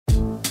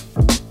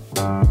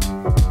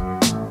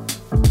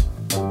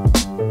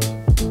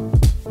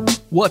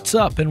What's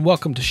up, and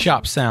welcome to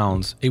Shop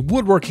Sounds, a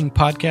woodworking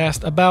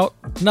podcast about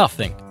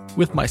nothing,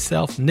 with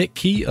myself, Nick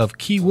Key of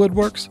Key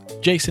Woodworks,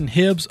 Jason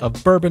Hibbs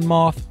of Bourbon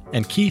Moth,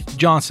 and Keith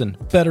Johnson,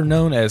 better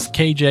known as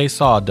KJ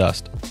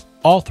Sawdust.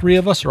 All three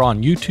of us are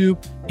on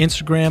YouTube,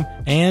 Instagram,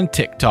 and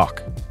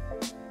TikTok.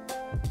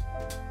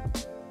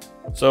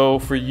 So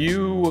for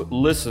you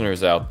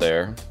listeners out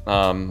there,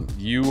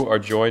 you are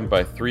joined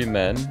by three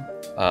men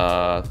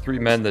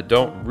that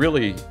don't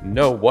really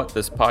know what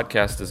this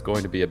podcast is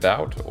going to be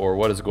about or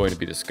what is going to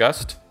be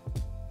discussed.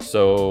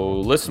 So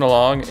listen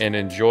along and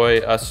enjoy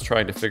us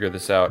trying to figure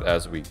this out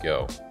as we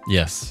go.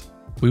 Yes,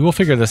 we will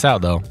figure this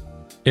out, though.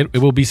 It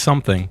will be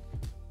something.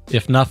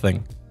 If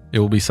nothing, it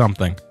will be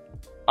something.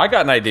 I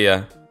got an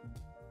idea.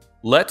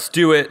 Let's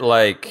do it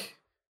like,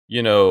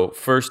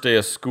 first day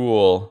of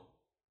school,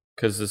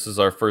 because this is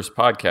our first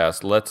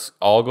podcast. Let's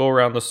all go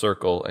around the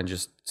circle and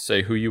just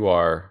say who you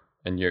are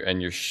and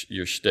your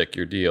shtick,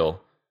 your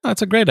deal.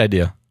 That's a great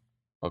idea.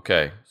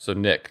 Okay, so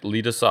Nick,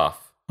 lead us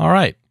off. All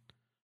right.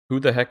 Who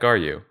the heck are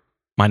you?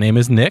 My name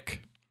is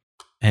Nick,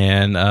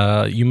 and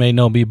you may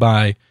know me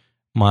by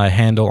my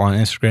handle on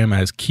Instagram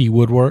as Key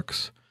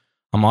Woodworks.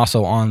 I'm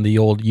also on the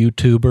old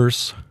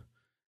YouTubers.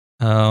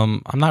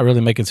 I'm not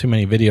really making too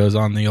many videos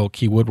on the old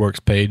Key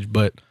Woodworks page,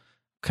 but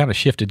kind of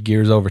shifted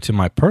gears over to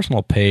my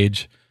personal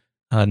page,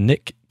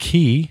 Nick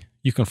Key.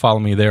 You can follow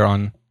me there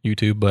on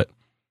YouTube, but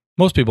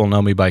most people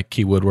know me by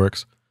Key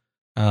Woodworks.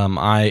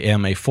 I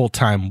am a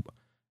full-time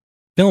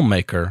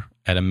filmmaker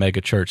at a mega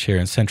church here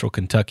in Central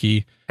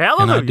Kentucky.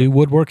 Hallelujah. And I do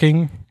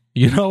woodworking.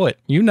 You know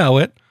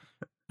it.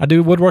 I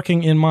do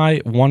woodworking in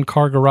my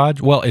one-car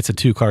garage. Well, it's a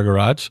two-car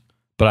garage,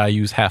 but I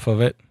use half of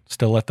it.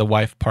 Still let the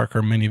wife park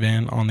her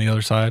minivan on the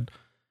other side.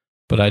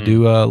 But I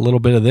do a little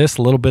bit of this,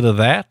 a little bit of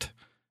that,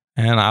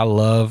 and I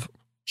love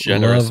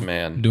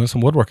man doing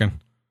some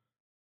woodworking.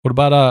 What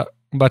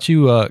about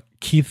you,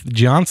 Keith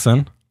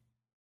Johnson?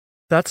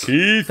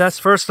 That's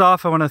first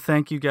off, I want to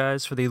thank you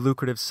guys for the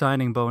lucrative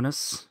signing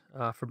bonus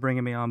for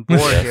bringing me on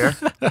board here.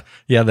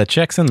 Yeah, the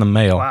check's in the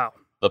mail. Wow.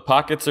 The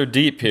pockets are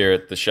deep here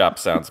at the Shop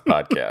Sounds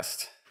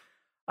podcast.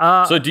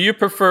 So do you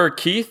prefer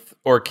Keith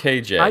or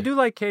KJ? I do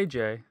like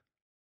KJ.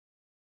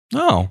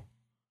 Oh,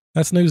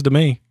 that's news to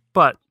me.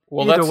 But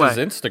that's way. his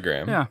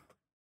Instagram. Yeah.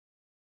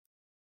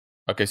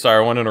 Okay,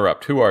 sorry, I want to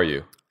interrupt. Who are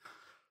you?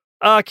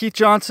 Keith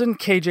Johnson,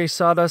 KJ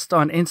Sawdust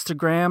on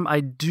Instagram.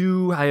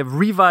 I have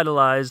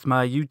revitalized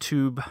my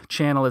YouTube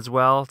channel as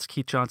well. It's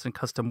Keith Johnson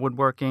Custom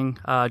Woodworking.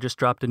 Just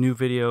dropped a new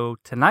video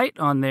tonight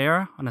on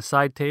there on a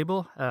side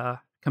table,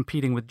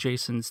 competing with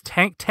Jason's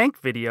tank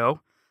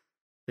video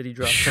that he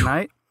dropped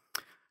tonight.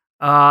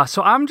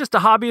 So I'm just a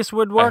hobbyist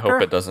woodworker. I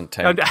hope it doesn't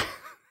tank.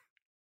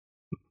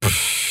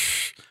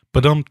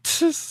 But I'm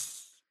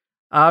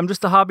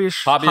just a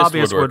hobbyist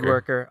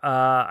woodworker.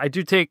 I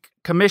do take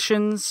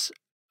commissions.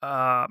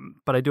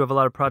 But I do have a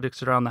lot of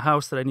projects around the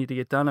house that I need to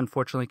get done.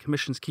 Unfortunately,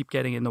 commissions keep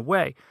getting in the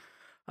way.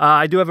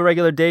 I do have a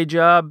regular day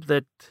job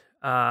that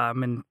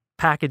I'm in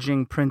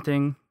packaging,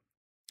 printing,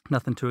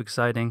 nothing too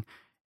exciting,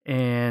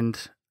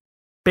 and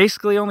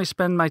basically only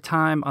spend my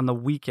time on the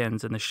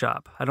weekends in the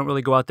shop. I don't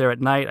really go out there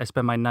at night. I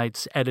spend my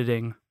nights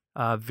editing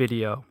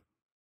video.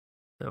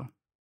 So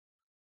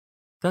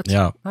that's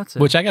it.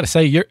 Which I got to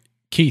say,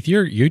 Keith,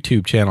 your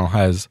YouTube channel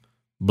has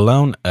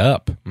blown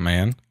up,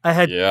 man. I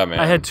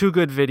had two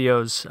good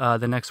videos.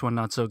 The next one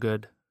not so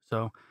good.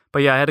 So,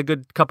 but yeah, I had a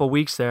good couple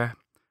weeks there.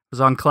 I was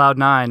on cloud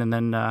 9, and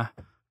then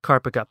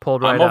carpet got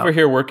pulled right out. I'm over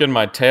here working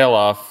my tail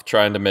off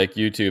trying to make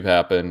YouTube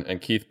happen, and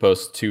Keith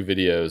posts 2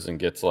 videos and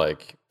gets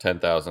like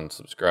 10,000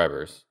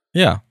 subscribers.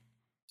 Yeah.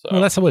 So.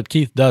 Well, that's what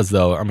Keith does,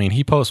 though. I mean,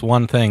 he posts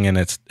one thing and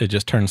it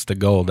just turns to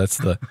gold. That's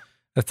the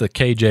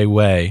KJ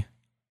way.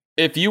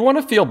 If you want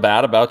to feel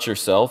bad about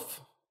yourself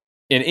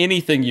in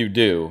anything you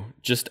do,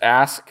 just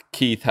ask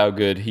Keith how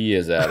good he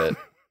is at it,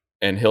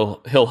 and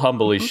he'll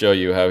humbly show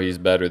you how he's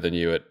better than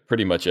you at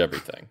pretty much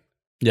everything.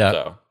 Yeah,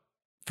 so,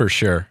 for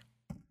sure.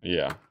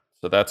 Yeah,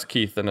 so that's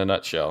Keith in a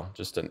nutshell.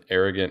 Just an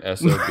arrogant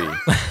SOB.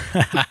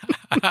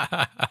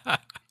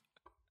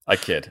 I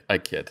kid.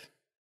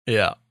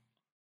 Yeah.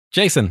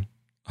 Jason,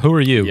 who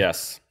are you?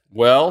 Yes.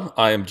 Well,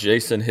 I am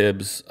Jason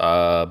Hibbs,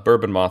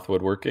 Bourbon Moth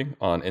Woodworking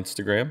on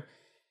Instagram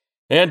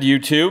and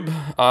YouTube.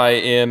 I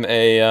am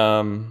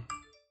a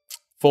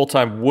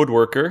full-time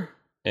woodworker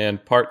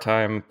and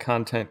part-time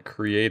content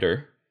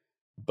creator.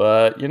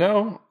 But,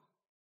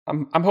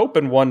 I'm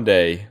hoping one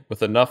day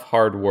with enough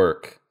hard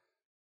work,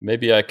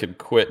 maybe I could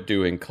quit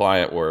doing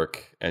client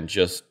work and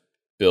just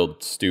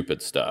build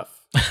stupid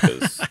stuff.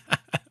 Because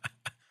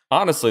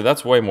honestly,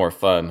 that's way more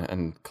fun.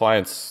 And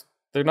clients,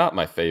 they're not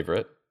my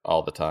favorite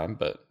all the time,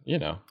 but,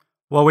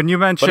 Well, when you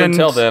mentioned... But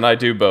until then, I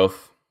do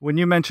both. When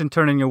you mentioned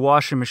turning your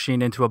washing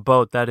machine into a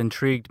boat, that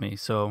intrigued me.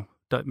 So...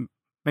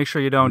 make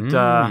sure you don't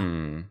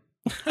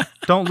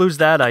lose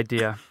that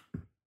idea.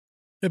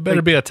 It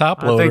better be a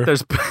top loader. I think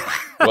there's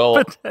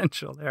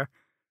potential there.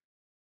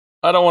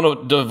 I don't want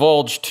to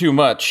divulge too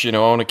much. I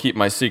want to keep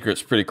my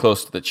secrets pretty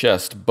close to the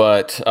chest.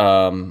 But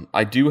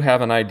I do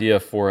have an idea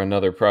for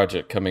another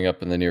project coming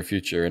up in the near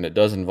future, and it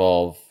does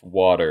involve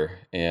water.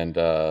 And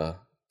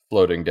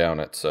floating down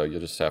it, so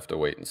you'll just have to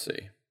wait and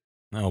see.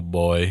 Oh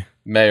boy.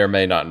 May or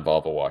may not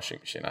involve a washing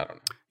machine. I don't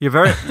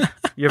know.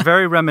 You're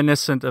very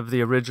reminiscent of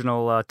the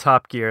original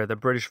Top Gear, the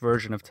British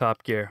version of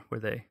Top Gear,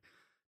 where they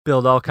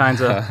build all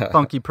kinds of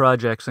funky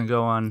projects and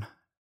go on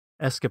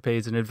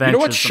escapades and adventures. You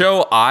know what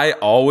show I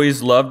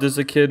always loved as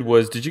a kid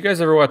was, did you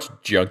guys ever watch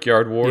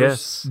Junkyard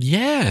Wars?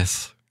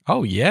 Yes.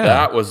 Oh, yeah.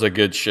 That was a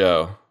good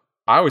show.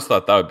 I always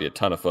thought that would be a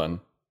ton of fun.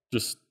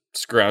 Just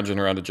scrounging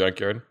around a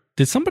junkyard.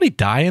 Did somebody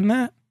die in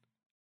that?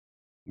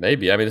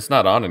 Maybe. I mean, it's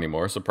not on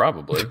anymore, so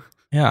probably.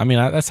 Yeah, I mean,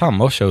 that's how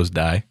most shows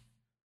die.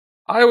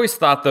 I always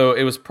thought, though,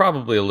 it was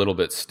probably a little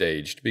bit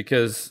staged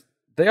because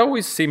they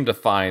always seem to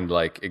find,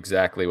 like,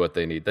 exactly what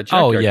they need. The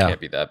junkyard can't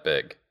be that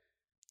big.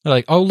 They're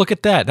like, oh, look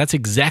at that. That's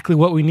exactly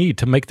what we need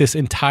to make this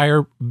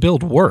entire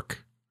build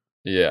work.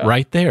 Yeah.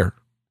 Right there.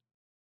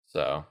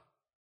 So,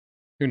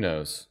 who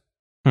knows?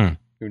 Who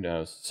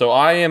knows? So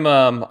I'm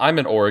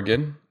in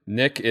Oregon.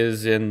 Nick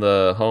is in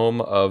the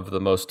home of the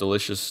most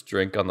delicious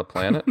drink on the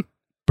planet.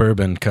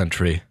 Bourbon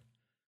country.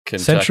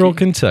 Kentucky. Central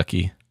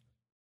Kentucky.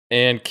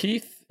 And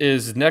Keith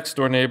is next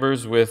door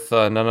neighbors with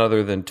none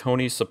other than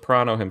Tony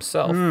Soprano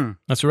himself.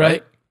 That's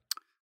right.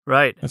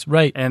 Right. That's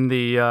right. And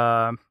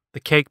the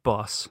cake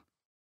boss.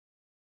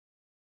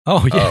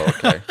 Oh, yeah. Oh,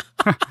 okay.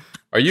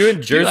 Are you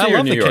in Jersey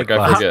or New York?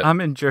 I forget. I'm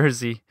in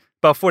Jersey,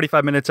 about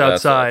 45 minutes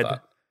outside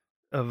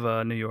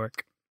of New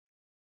York.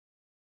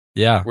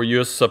 Yeah. Were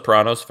you a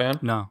Sopranos fan?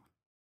 No.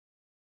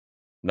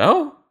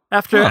 No?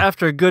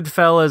 After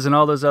Goodfellas and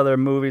all those other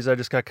movies, I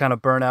just got kind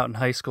of burnt out in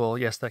high school.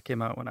 Yes, that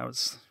came out when I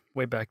was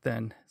way back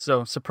then.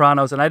 So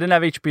Sopranos, and I didn't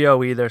have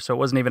HBO either, so it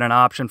wasn't even an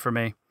option for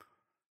me.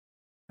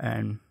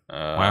 And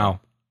wow.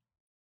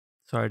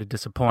 Sorry to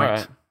disappoint.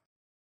 Right.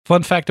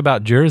 Fun fact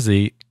about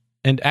Jersey,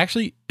 and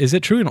actually, is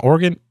it true in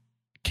Oregon?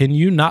 Can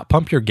you not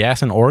pump your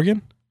gas in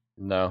Oregon?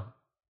 No.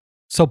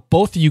 So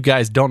both of you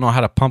guys don't know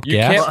how to pump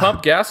gas? You can't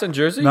pump gas in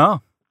Jersey?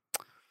 No.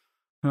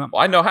 Well,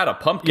 I know how to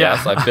pump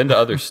gas. I've been to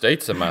other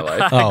states in my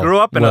life. I grew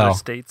up in other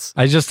states.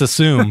 I just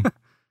assume.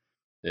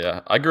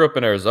 Yeah, I grew up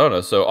in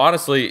Arizona. So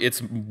honestly,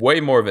 it's way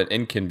more of an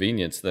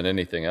inconvenience than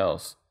anything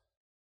else.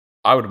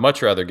 I would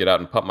much rather get out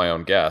and pump my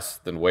own gas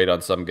than wait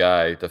on some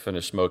guy to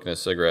finish smoking a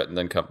cigarette and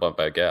then come pump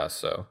my gas.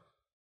 So,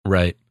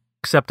 right.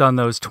 Except on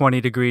those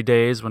 20-degree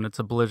days when it's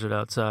a blizzard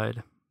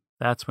outside.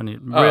 That's when it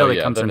really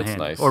comes in handy.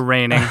 Nice. Or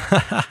raining.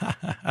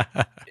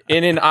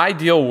 In an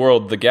ideal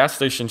world, the gas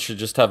station should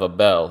just have a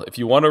bell. If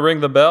you want to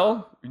ring the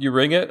bell, you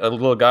ring it. A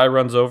little guy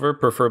runs over,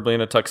 preferably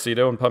in a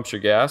tuxedo, and pumps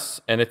your gas.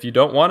 And if you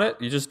don't want it,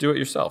 you just do it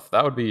yourself.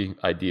 That would be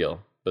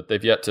ideal. But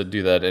they've yet to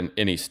do that in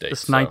any state.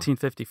 This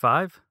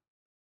 1955?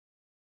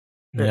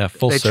 Yeah,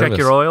 full service. They check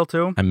your oil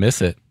too? I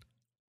miss it.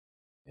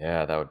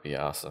 Yeah, that would be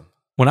awesome.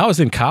 When I was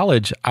in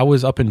college, I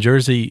was up in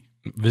Jersey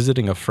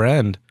visiting a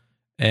friend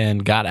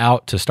and got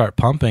out to start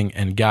pumping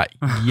and got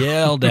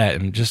yelled at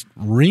and just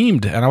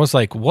reamed. And I was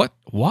like,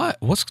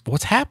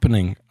 what's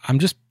happening?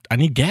 I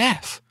need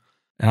gas.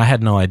 And I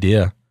had no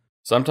idea.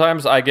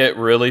 Sometimes I get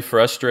really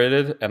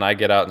frustrated and I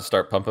get out and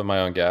start pumping my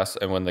own gas.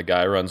 And when the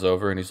guy runs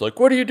over and he's like,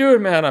 what are you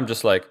doing, man? I'm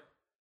just like,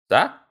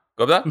 and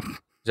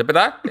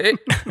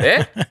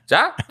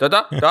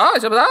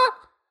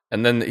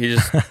then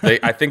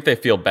I think they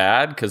feel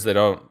bad because they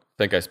don't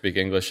think I speak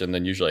English, and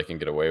then usually I can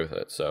get away with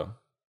it. So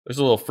there's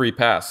a little free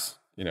pass,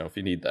 if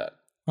you need that.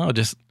 Oh,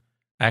 just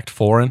act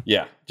foreign?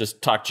 Yeah,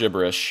 just talk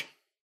gibberish.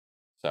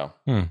 So,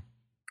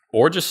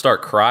 or just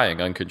start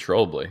crying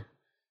uncontrollably.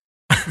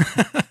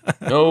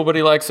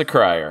 Nobody likes a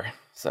crier.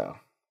 So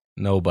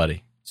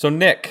nobody. So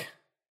Nick.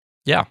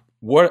 Yeah.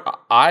 What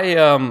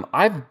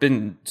I've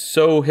been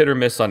so hit or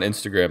miss on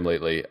Instagram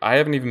lately. I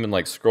haven't even been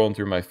scrolling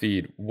through my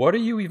feed. What are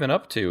you even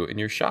up to in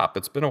your shop?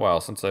 It's been a while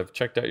since I've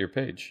checked out your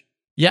page.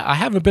 Yeah, I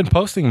haven't been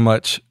posting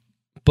much,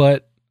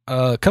 but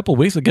a couple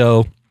weeks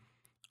ago,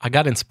 I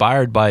got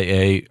inspired by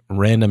a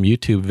random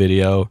YouTube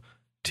video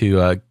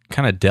to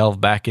kind of delve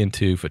back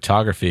into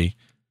photography,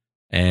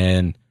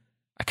 and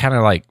I kind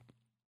of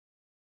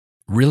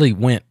really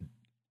went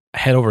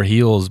head over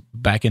heels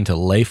back into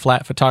lay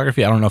flat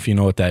photography. I don't know if you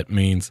know what that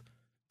means.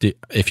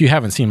 If you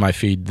haven't seen my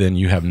feed, then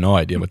you have no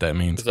idea what that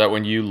means. Is that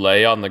when you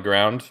lay on the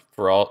ground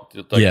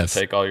to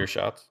take all your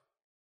shots?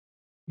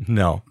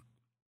 No.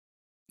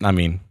 I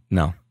mean,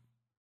 no.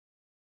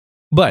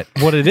 But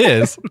what it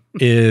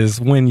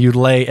is when you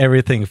lay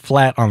everything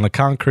flat on the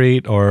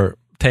concrete or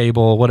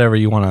table, whatever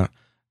you want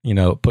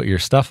to, put your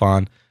stuff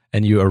on,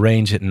 and you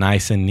arrange it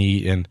nice and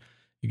neat, and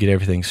you get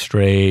everything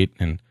straight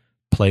and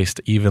placed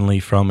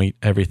evenly from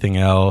everything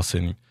else,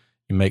 and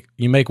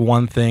you make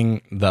one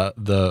thing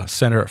the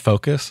center of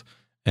focus.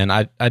 And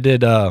I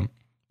did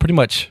pretty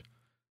much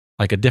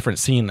a different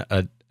scene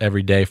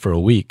every day for a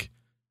week,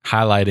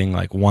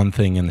 highlighting one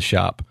thing in the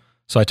shop.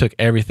 So I took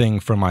everything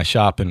from my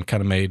shop and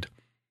kind of made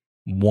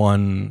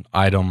one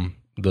item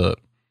the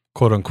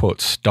quote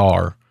unquote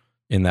star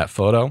in that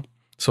photo.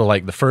 So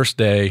the first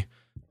day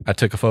I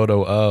took a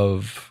photo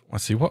of,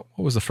 let's see, what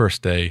was the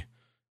first day?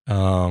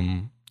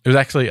 It was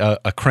actually a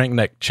crank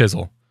neck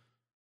chisel.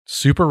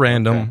 Super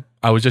random. Okay.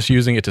 I was just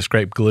using it to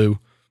scrape glue.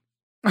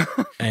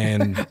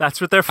 And that's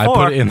what they're for. I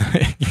put it in.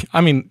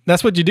 I mean,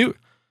 that's what you do,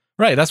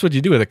 right? That's what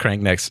you do with a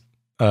crank neck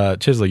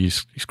chisel. You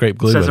scrape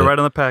glue. It says with it right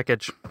on the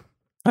package.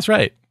 That's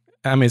right.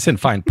 I mean, it's in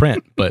fine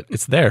print, but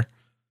it's there.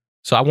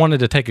 So I wanted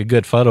to take a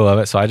good photo of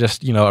it, so I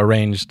just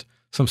arranged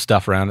some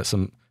stuff around it,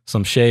 some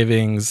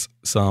shavings,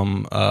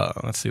 some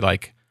let's see,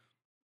 like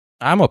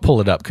I'm gonna pull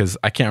it up because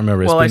I can't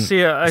remember. Well, I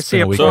see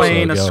a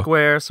plane, a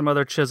square, some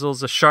other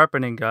chisels, a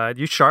sharpening guide.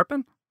 You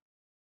sharpen?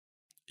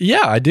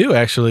 Yeah, I do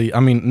actually. I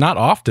mean, not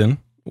often,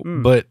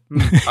 but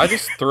I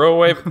just throw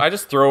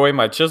away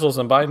my chisels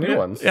and buy new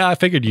ones. Yeah, I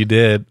figured you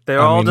did.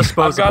 They're all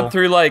disposable.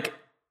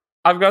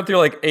 I've gone through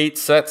like 8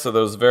 sets of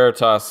those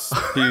Veritas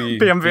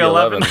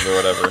PMV11s or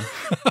whatever.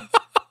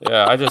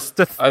 Yeah, I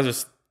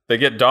just they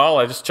get dull.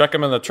 I just chuck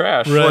them in the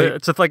trash. Right. Well,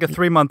 it's like a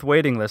 3-month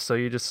waiting list, so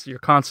you're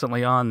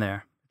constantly on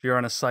there. You're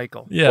on a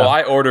cycle. Yeah. Well,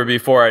 I order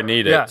before I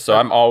need it, so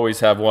I'm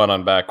always have one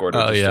on back order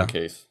in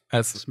case.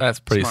 That's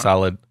pretty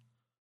solid.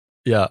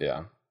 Yeah.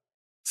 Yeah.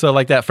 So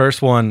like that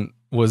first one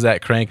was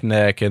that crank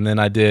neck, and then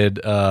I did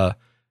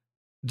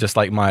just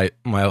like my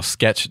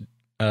sketch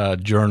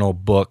journal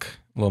book,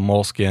 little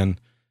moleskin.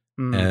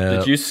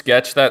 Did you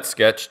sketch that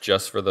sketch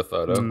just for the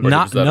photo?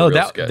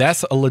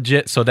 That's a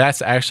legit. So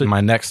that's actually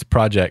my next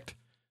project.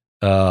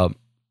 A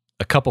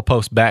couple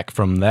posts back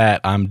from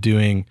that, I'm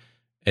doing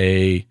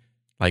a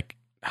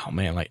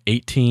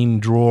 18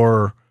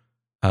 drawer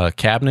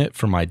cabinet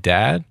for my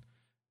dad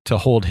to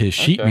hold his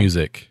sheet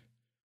music.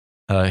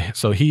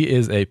 So he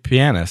is a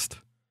pianist,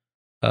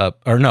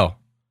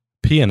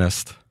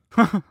 pianist.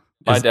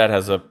 My dad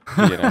has a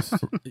pianist.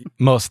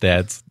 Most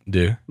dads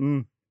do.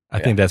 I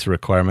think that's a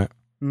requirement.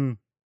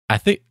 I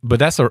think, but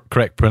that's a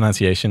correct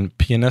pronunciation,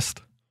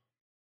 pianist.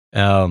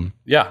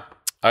 Yeah,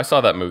 I saw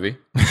that movie.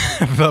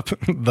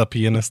 the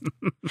pianist.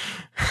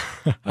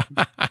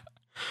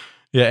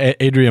 Yeah,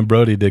 Adrian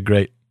Brody did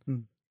great.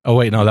 Oh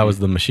wait, no, that was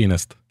The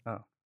Machinist. Oh,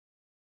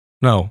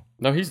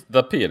 no, he's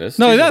the pianist.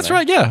 No, that's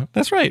right. Yeah,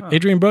 that's right. Oh.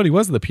 Adrian Brody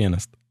was the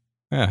pianist.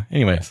 Yeah.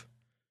 Anyways,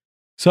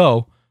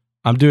 so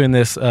I'm doing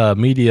this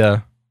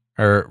media,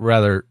 or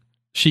rather,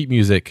 sheet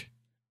music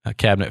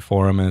cabinet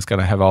for him, and it's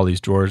gonna have all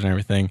these drawers and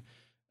everything.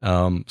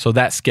 So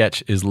that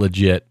sketch is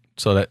legit.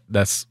 So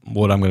that's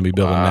what I'm going to be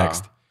building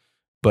next.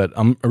 But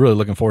I'm really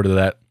looking forward to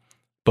that.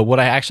 But what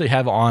I actually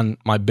have on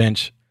my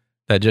bench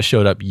that just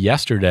showed up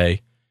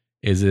yesterday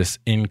is this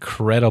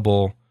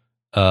incredible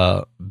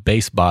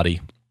bass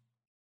body.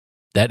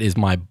 That is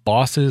my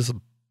boss's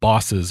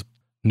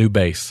new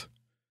bass.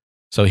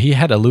 So he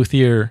had a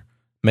luthier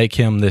make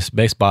him this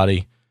bass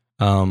body.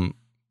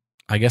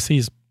 I guess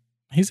he's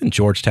in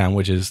Georgetown,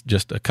 which is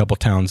just a couple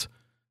towns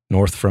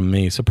north from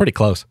me, so pretty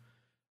close.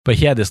 But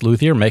he had this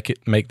luthier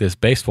make this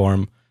bass for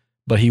him,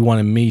 but he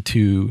wanted me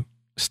to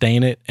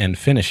stain it and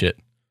finish it.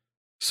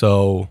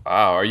 So,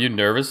 wow, are you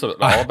nervous at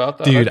all about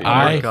that? Dude,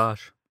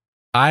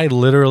 I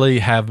literally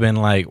have been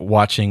like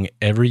watching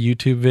every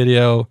YouTube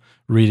video,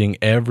 reading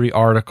every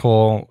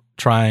article,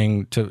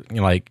 trying to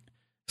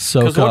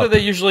soak up. Because what do they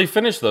usually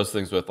finish those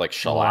things with, like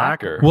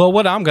shellac? Or? Well,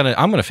 what I'm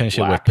gonna finish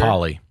it with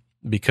poly,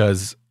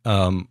 because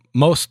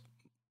most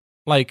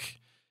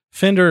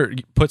Fender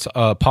puts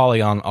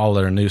poly on all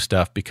their new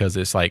stuff because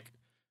it's like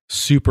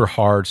super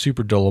hard,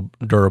 super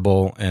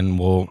durable, and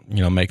will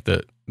make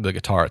the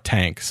guitar a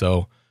tank.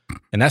 So,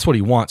 and that's what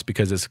he wants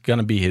because it's going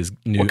to be his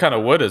new. What kind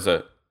of wood is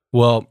it?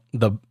 Well,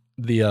 the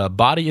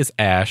body is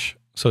ash,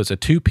 so it's a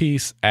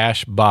 2-piece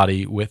ash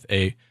body with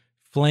a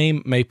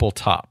flame maple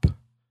top,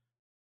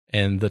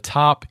 and the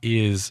top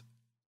is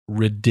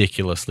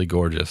ridiculously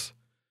gorgeous.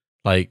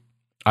 Like,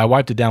 I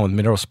wiped it down with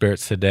mineral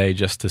spirits today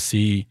just to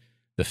see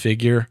the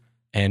figure.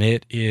 And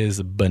it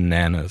is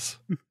bananas.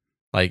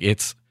 Like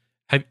it's,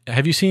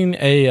 have you seen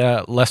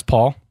a Les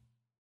Paul?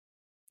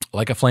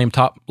 Like a flame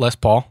top Les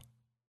Paul?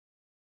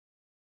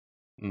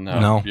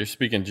 No. You're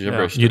speaking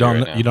gibberish. You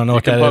don't know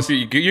what that is?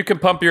 You can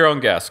pump your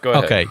own gas. Go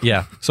ahead. Okay,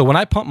 yeah. So when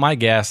I pump my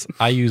gas,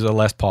 I use a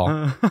Les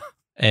Paul.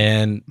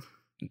 And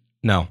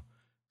no.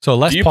 So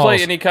Les Paul. Do you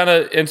play any kind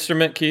of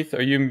instrument, Keith?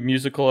 Are you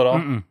musical at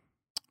all?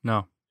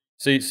 No.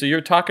 See, so you're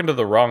talking to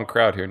the wrong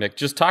crowd here, Nick.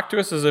 Just talk to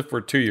us as if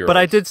we're 2-year-olds. But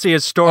I did see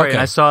his story, and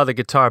I saw the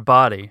guitar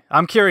body.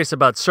 I'm curious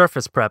about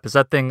surface prep. Is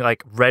that thing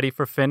like ready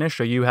for finish,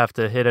 or you have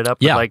to hit it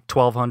up with like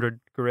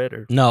 1200 grit?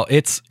 Or no,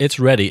 it's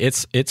ready.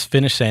 It's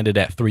finish sanded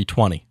at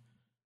 320,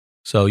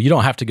 so you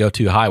don't have to go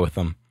too high with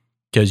them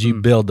because you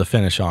build the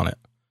finish on it.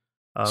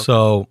 Okay.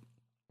 So,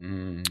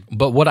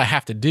 but what I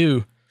have to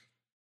do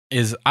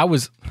is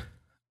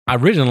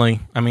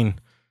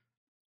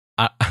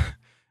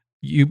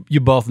You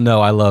both know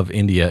I love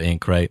India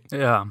ink, right?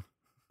 Yeah.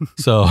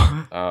 So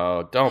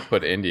don't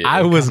put India.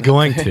 I was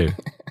going to.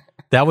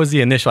 That was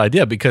the initial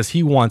idea because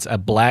he wants a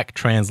black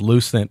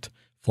translucent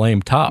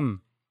flame top.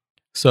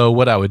 So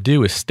what I would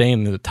do is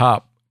stain the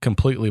top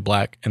completely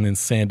black and then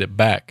sand it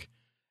back,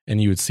 and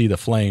you would see the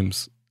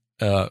flames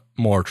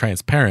more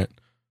transparent,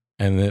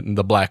 and then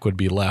the black would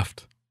be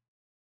left,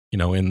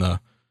 in the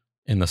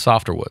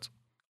softer woods.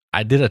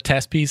 I did a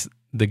test piece.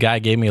 The guy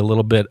gave me a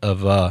little bit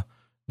of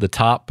the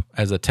top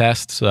as a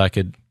test so I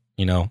could,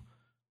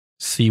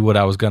 see what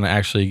I was going to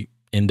actually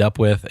end up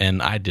with,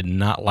 and I did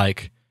not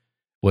like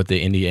what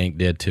the Indie ink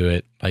did to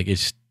it. Like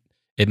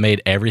it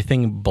made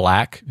everything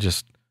black,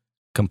 just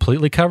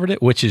completely covered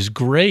it, which is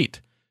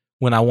great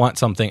when I want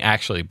something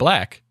actually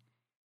black,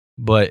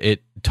 but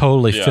it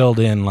totally filled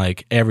in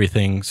like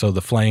everything, so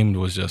the flame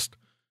was just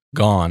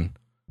gone.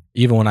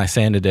 Even when I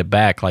sanded it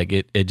back, like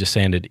it just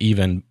sanded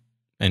even,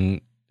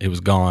 and it was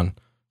gone.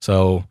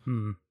 So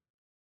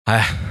I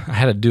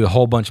had to do a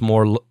whole bunch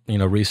more,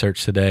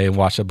 research today and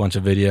watch a bunch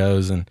of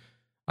videos, and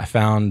I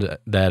found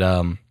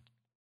that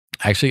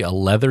actually a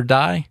leather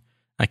dye.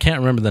 I can't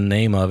remember the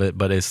name of it,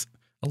 but it's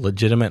a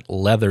legitimate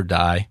leather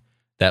dye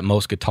that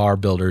most guitar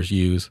builders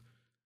use.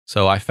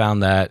 So I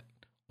found that,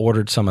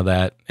 ordered some of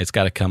that. It's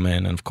got to come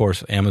in, and of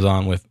course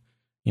Amazon with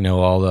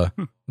all the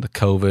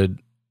COVID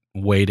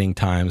waiting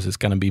times, it's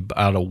going to be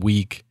about a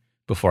week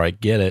before I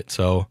get it.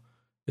 So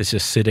it's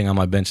just sitting on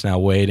my bench now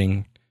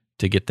waiting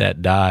to get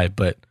that dye.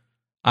 But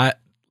I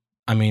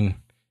mean,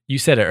 you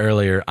said it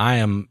earlier, I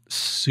am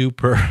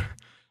super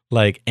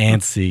like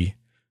antsy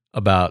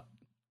about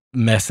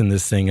messing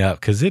this thing up,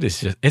 because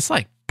it's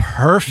like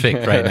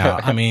perfect right now.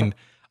 I mean,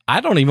 I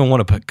don't even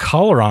want to put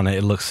color on it.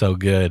 It looks so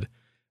good.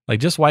 Like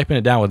just wiping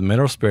it down with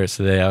mineral spirits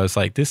today, I was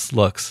like, this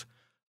looks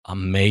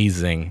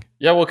amazing.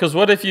 Yeah, well, because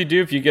what if you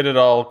get it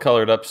all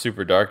colored up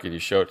super dark and you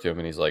show it to him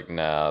and he's like,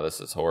 nah,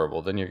 this is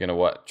horrible. Then you're going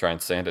to try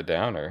and sand it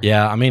down? Or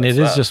yeah, I mean, it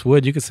is just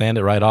wood. You could sand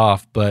it right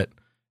off, but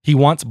he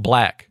wants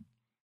black.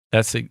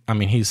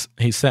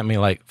 He sent me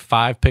like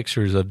 5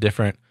 pictures of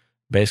different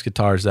bass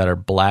guitars that are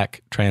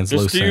black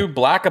translucent. Just do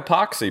black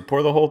epoxy.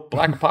 Pour the whole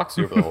black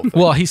epoxy over the whole thing.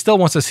 Well, he still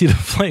wants to see the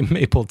flame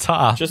maple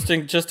top. Just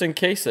in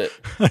case it.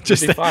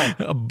 Just be fine.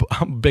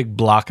 A big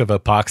block of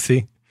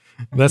epoxy.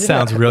 That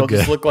sounds real good.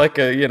 Just look like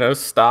a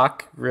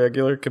stock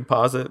regular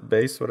composite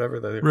bass, whatever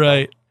that.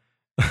 Right.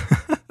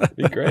 It'd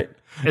be great.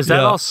 Is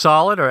that all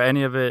solid, or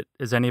any of it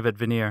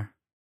veneer?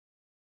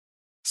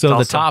 So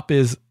the top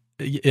is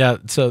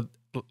So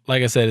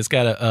like I said, it's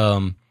got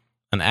an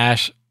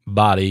ash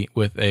body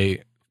with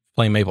a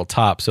flame maple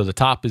top. So the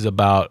top is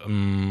about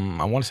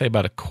I want to say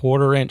about a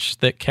 1/4 inch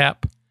thick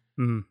cap.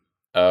 Mm.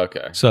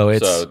 Okay. So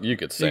you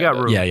could say you got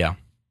room.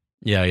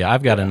 Yeah.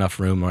 I've got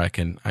enough room where I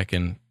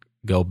can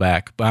go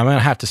back, but I'm gonna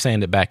have to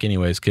sand it back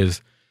anyways,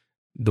 because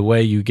the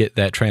way you get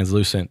that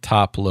translucent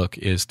top look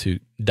is to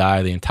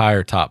dye the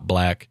entire top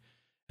black,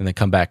 and then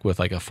come back with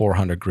like a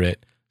 400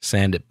 grit,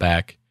 sand it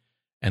back,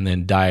 and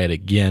then dye it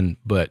again.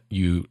 But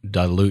you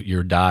dilute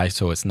your dye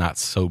so it's not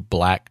so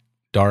black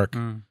dark,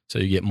 so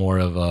you get more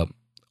of a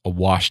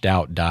washed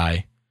out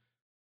dye.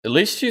 At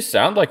least you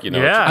sound like you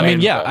know. Yeah,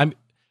 what you're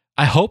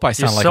I hope I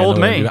sound like sold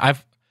I know me.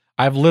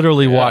 I've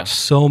literally watched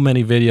so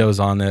many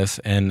videos on this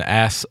and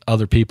asked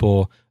other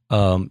people.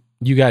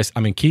 You guys,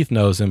 Keith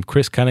knows him,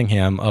 Chris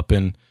Cunningham up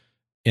in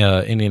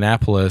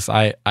Indianapolis.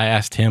 I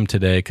asked him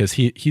today because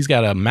he's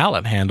got a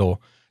mallet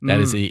handle that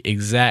is the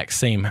exact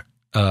same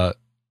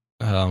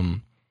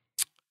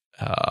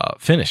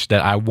finish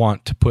that I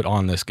want to put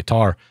on this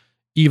guitar.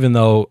 Even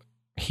though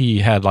he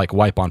had like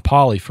wipe on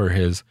poly for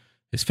his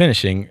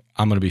finishing,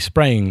 I'm going to be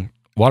spraying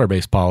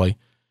water-based poly,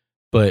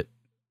 but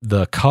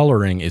the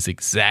coloring is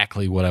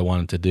exactly what I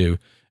wanted to do.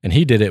 And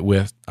he did it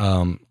with,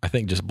 I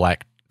think just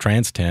black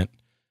trans tint,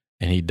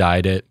 and he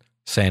dyed it,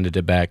 sanded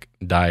it back,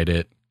 dyed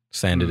it,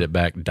 sanded it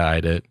back,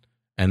 dyed it,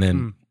 and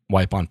then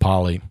wipe on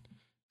poly.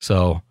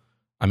 So,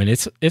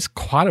 it's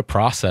quite a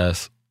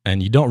process,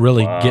 and you don't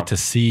really get to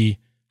see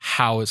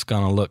how it's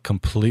going to look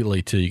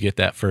completely till you get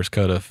that first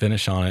coat of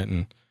finish on it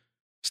and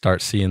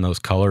start seeing those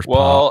colors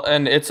pop.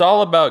 And it's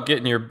all about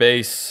getting your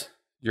bass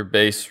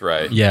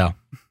right. Yeah.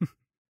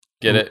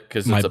 Get it?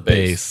 Because it's a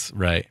bass.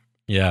 Right.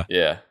 Yeah.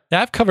 Yeah.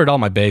 Yeah, I've covered all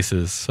my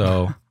bases,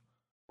 so...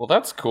 Well,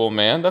 that's cool,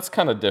 man. That's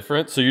kind of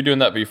different. So you're doing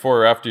that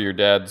before or after your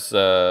dad's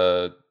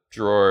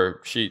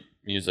drawer sheet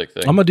music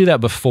thing? I'm going to do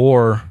that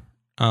before,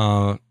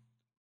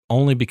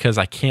 only because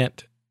I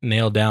can't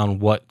nail down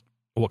what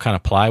kind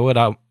of plywood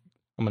I'm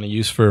going to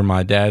use for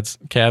my dad's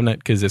cabinet,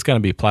 because it's going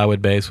to be plywood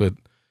base with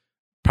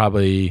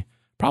probably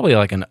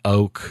like an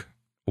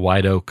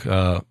white oak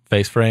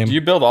face frame. Do you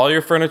build all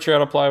your furniture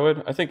out of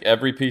plywood? I think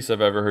every piece I've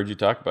ever heard you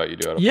talk about, you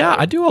do out of plywood. Yeah,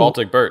 I do.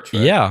 Baltic birch,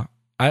 right? Yeah.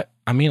 A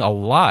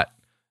lot.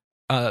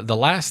 The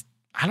last,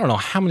 I don't know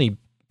how many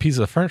pieces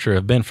of furniture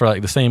have been for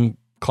like the same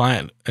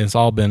client. It's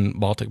all been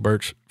Baltic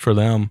birch for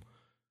them.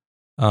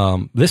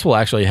 This will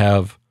actually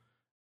have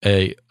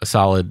a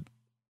solid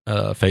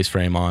face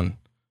frame on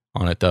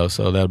it though,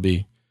 so that'll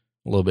be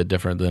a little bit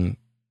different than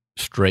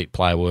straight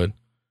plywood.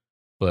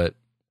 But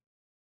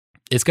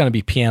it's going to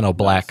be piano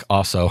black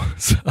also.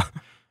 So,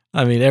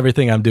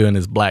 everything I'm doing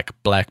is black.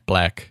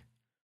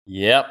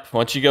 Yep.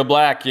 Once you go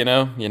black, you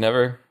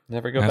never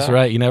go back. That's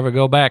right. You never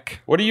go back.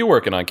 What are you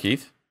working on,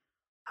 Keith?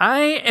 I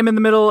am in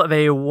the middle of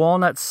a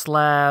walnut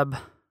slab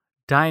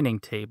dining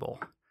table.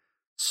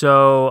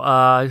 So,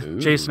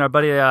 Jason, our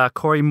buddy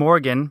Corey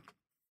Morgan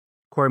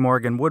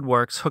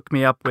Woodworks, hooked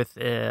me up with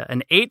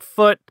an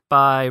 8-foot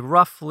by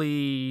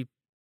roughly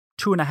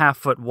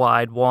 2.5-foot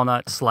wide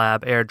walnut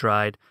slab, air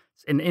dried,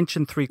 1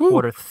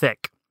 3/4 inches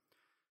thick.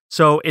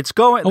 So it's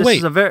going. Oh, this wait.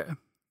 is a very.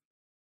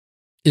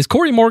 Is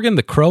Corey Morgan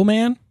the Crow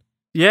Man?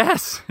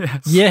 Yes.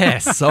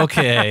 Yes.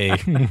 Okay.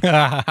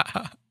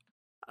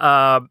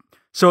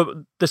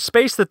 So the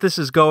space that this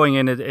is going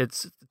in,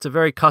 it's a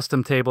very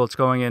custom table. It's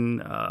going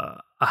in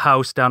a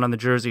house down on the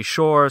Jersey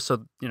Shore.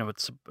 So,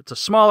 it's a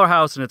smaller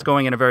house and it's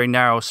going in a very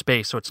narrow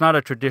space. So it's not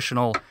a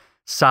traditional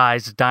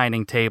sized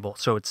dining table.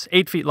 So it's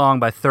 8 feet long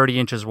by 30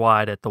 inches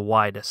wide at the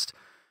widest.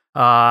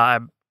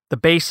 The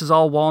base is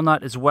all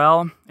walnut as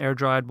well, air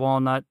dried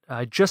walnut.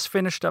 I just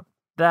finished up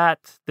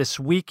that this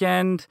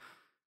weekend,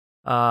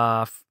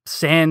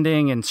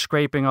 sanding and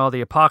scraping all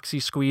the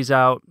epoxy squeeze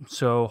out.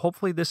 So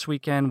hopefully this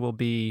weekend we'll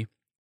be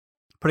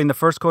putting the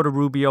first coat of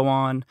Rubio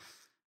on.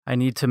 I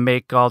need to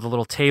make all the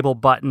little table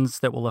buttons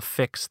that will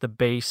affix the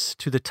base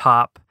to the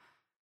top.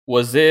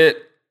 Was it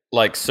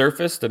like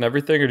surfaced and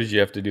everything, or did you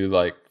have to do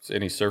like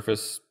any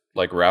surface,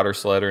 like router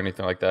sled or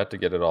anything like that to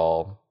get it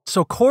all?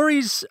 So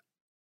Corey's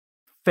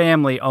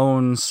family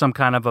owns some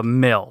kind of a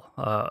mill,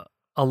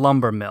 a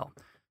lumber mill.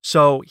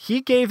 So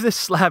he gave this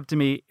slab to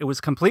me. It was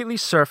completely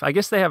surf. I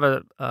guess they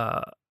have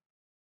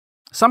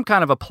some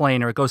kind of a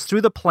planer. It goes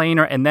through the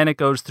planer and then it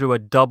goes through a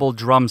double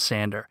drum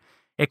sander.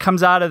 It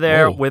comes out of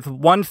there with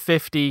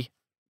 150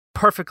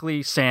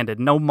 perfectly sanded,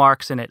 no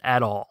marks in it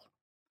at all.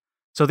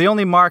 So the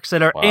only marks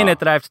that are in it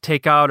that I have to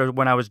take out are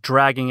when I was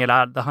dragging it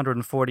out, the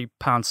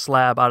 140-pound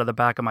slab out of the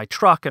back of my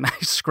truck, and I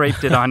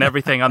scraped it on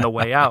everything on the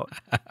way out.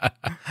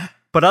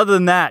 But other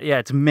than that, yeah,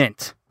 it's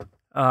mint.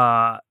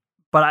 But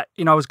I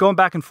was going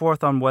back and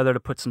forth on whether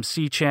to put some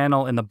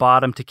C-channel in the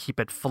bottom to keep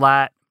it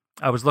flat.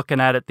 I was looking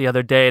at it the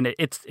other day, and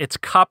it's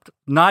cupped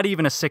not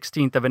even a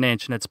 16th of an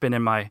inch, and it's been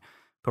in my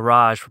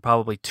garage for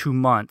probably 2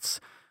 months.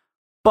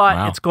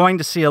 But it's going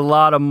to see a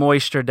lot of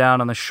moisture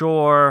down on the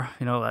shore,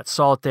 that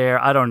salt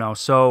air. I don't know.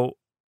 So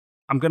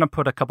I'm going to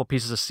put a couple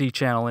pieces of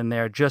C-channel in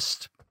there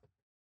just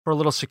for a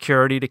little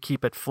security to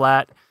keep it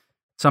flat.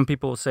 Some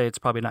people will say it's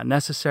probably not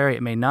necessary.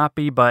 It may not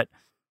be, but,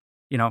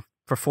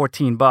 for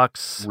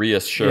 $14.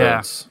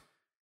 Reassurance.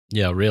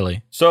 Yeah,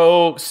 really.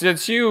 So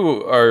since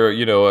you are,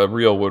 a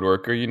real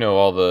woodworker, you know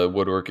all the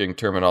woodworking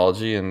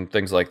terminology and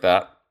things like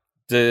that.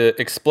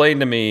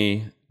 Explain to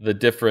me the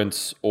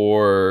difference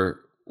or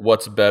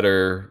what's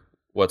better,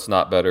 what's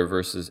not better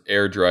versus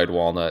air-dried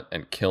walnut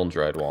and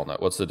kiln-dried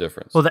walnut. What's the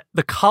difference? Well,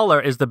 the color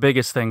is the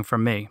biggest thing for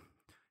me.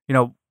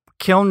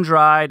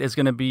 Kiln-dried is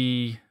going to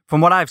be,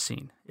 from what I've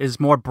seen, is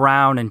more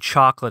brown and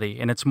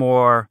chocolatey, and it's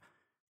more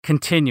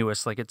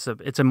continuous. Like it's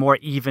a more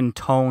even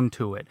tone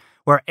to it.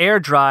 Where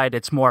air-dried,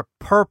 it's more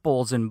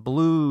purples and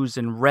blues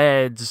and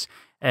reds,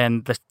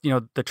 and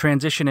the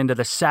transition into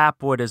the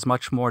sapwood is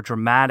much more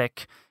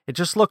dramatic. It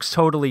just looks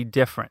totally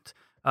different.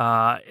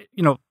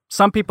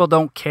 Some people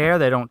don't care.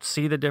 They don't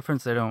see the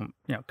difference. They don't,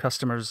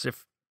 customers,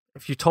 if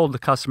you told the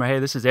customer, hey,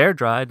 this is air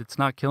dried, it's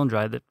not kiln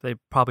dried, they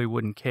probably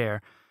wouldn't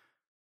care.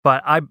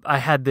 But I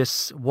had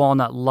this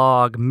walnut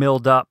log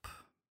milled up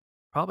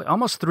probably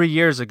almost 3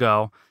 years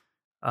ago.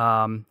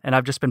 And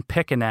I've just been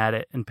picking at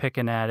it,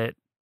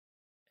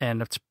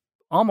 and it's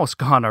almost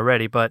gone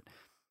already. But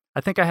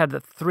I think I had the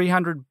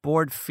 300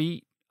 board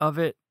feet of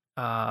it.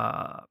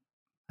 I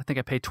think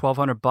I paid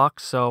 $1,200.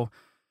 So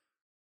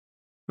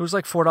it was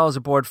like $4 a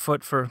board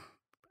foot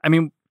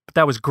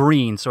that was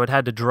green, so it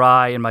had to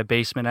dry in my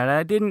basement, and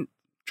I didn't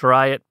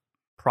dry it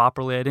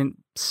properly. I didn't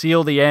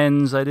seal the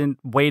ends. I didn't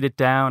weight it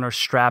down or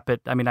strap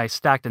it. I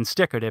stacked and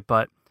stickered it,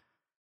 but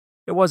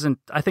it wasn't,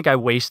 I think I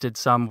wasted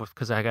some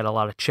because I got a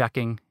lot of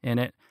checking in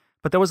it,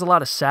 but there was a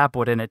lot of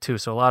sapwood in it too,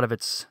 so a lot of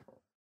it's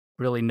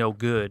really no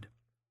good.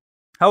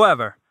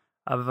 However,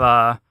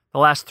 the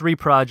last 3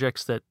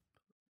 projects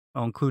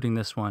including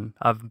this one,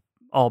 I've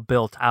all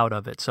built out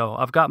of it. So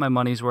I've got my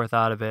money's worth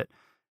out of it.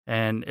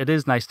 And it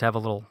is nice to have a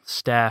little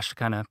stash to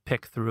kind of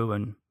pick through,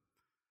 and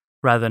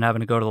rather than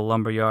having to go to the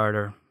lumber yard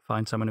or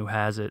find someone who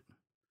has it.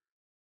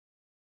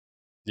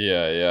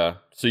 Yeah.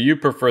 So you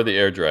prefer the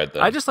air dried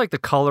then? I just like the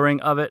coloring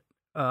of it.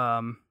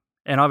 And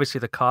obviously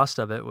the cost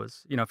of it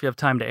was, if you have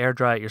time to air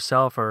dry it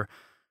yourself or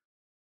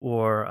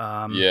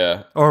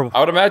I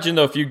would imagine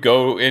though, if you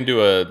go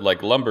into a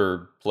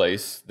lumber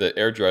place, the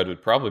air dried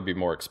would probably be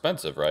more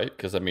expensive, right?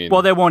 Because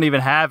well, they won't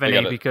even have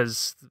any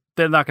because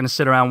they're not going to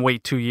sit around and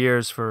wait 2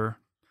 years for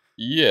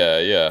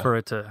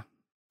it to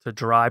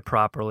dry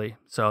properly.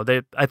 So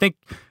I think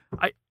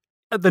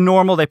the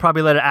normal, they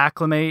probably let it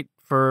acclimate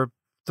for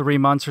 3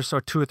 months or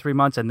so, 2 or 3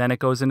 months, and then it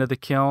goes into the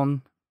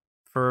kiln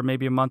for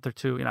maybe a month or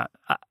two.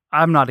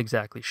 I'm not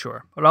exactly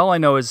sure, but all I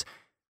know is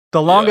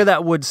the longer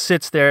that wood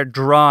sits there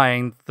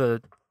drying, they're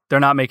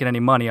not making any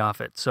money off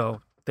it.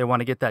 So they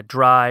want to get that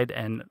dried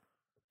and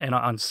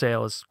on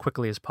sale as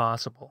quickly as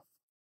possible.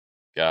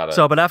 Got it.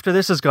 So, but after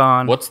this is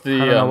gone, I don't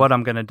know what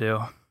I'm going to do.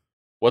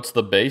 What's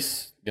the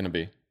base going to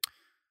be?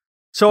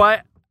 So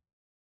I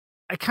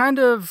kind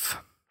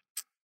of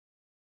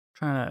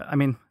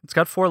it's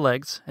got 4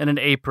 legs and an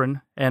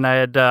apron, and I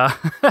had, I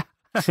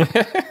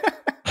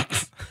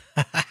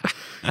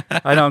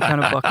know I'm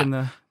kind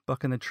of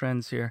bucking the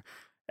trends here.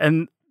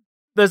 And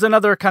there's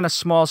another kind of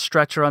small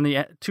stretcher on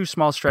the 2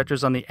 small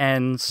stretchers on the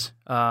ends,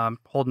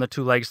 holding the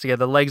 2 legs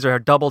together. The legs are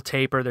double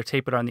taper. They're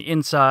tapered on the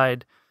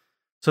inside.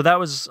 So that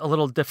was a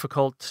little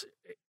difficult.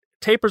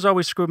 Tapers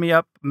always screw me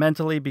up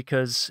mentally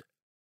because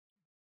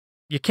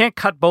you can't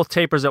cut both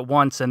tapers at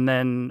once and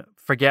then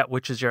forget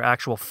which is your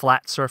actual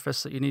flat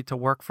surface that you need to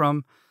work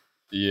from.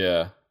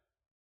 Yeah.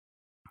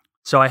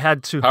 So I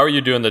had to... How are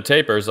you doing the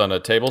tapers, on a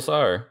table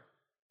saw? Or?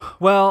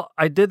 Well,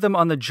 I did them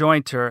on the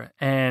jointer,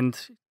 and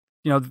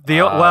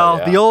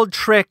the old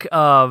trick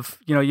of,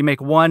 you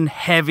make one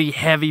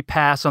heavy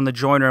pass on the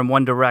jointer in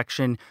one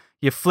direction,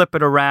 you flip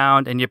it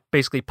around, and you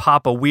basically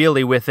pop a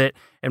wheelie with it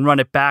and run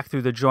it back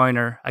through the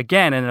jointer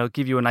again, and it'll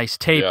give you a nice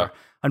taper. Yeah.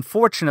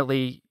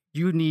 Unfortunately,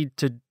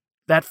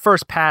 that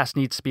first pass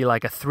needs to be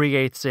like a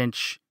 3/8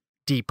 inch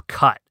deep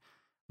cut.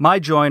 My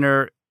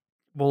jointer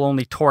will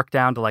only torque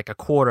down to like a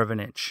 1/4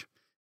 inch.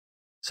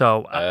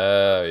 So,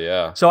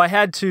 So I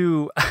had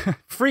to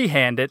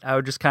freehand it. I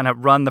would just kind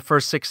of run the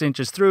first 6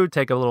 inches through,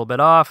 take a little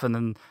bit off, and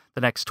then the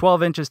next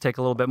 12 inches, take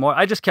a little bit more.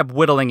 I just kept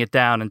whittling it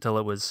down until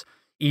it was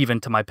even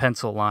to my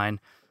pencil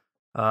line.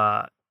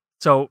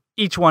 So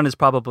each one is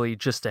probably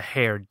just a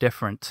hair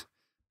different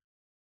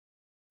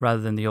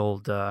rather than the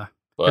old...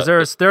 Because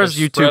there's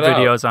YouTube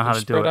videos on how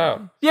to do it.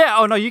 Out. Yeah.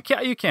 Oh no, you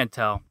can't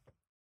tell.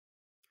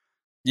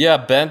 Yeah,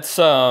 Bent's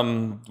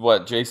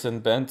Jason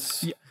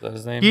Bent's, is that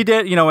his name? He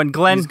did, and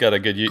he's got a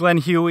good Glenn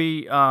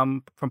Huey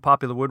from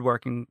Popular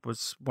Woodworking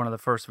was one of the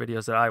first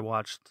videos that I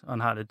watched on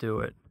how to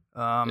do it.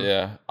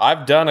 Yeah,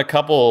 I've done a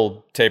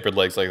couple tapered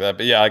legs like that,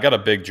 but yeah, I got a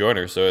big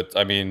jointer, so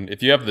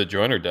if you have the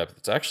jointer depth,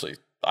 it's actually,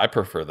 I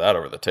prefer that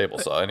over the table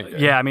saw anyway.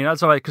 Yeah, I mean,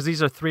 that's all right, because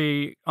these are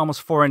 3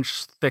 almost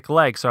 4-inch thick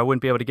legs, so I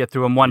wouldn't be able to get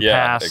through them one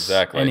pass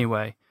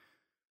anyway.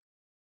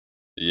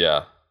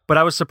 Yeah. But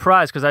I was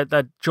surprised because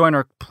that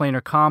jointer planer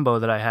combo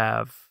that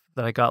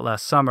I got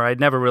last summer, I'd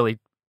never really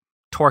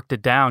torqued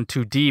it down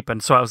too deep.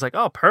 And so I was like,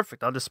 oh,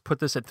 perfect. I'll just put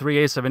this at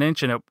 3/8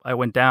 inch. And I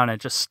went down and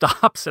it just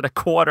stops at a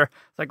 1/4.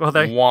 It's like,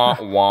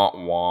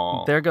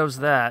 well, there goes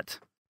that.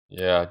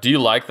 Yeah. Do you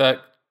like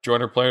that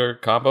jointer planer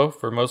combo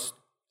for most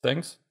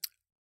things?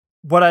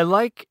 What I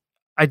like,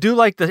 I do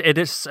like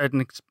the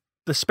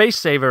space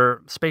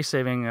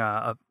saving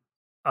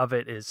of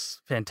it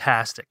is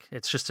fantastic.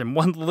 It's just in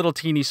one little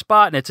teeny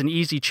spot, and it's an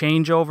easy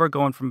changeover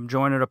going from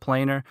joiner to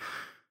planer.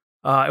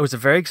 It was a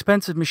very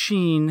expensive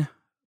machine,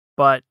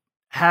 but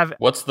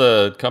what's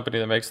the company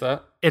that makes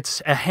that?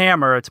 It's a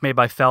hammer. It's made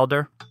by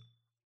Felder,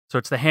 so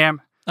it's the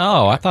ham.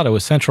 Oh, I thought it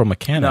was Central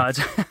Mechanics.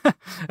 No,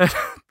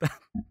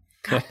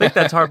 I think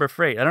that's Harbor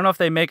Freight. I don't know if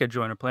they make a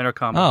joiner planer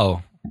combo.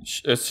 Oh,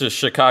 it's just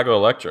Chicago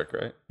Electric,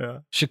 right? Yeah,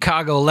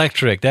 Chicago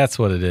Electric. That's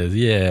what it is.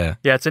 Yeah,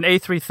 yeah. It's an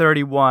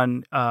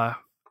A331.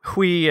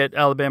 Hui at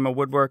Alabama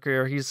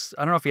Woodworker.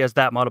 I don't know if he has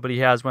that model, but he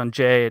has one.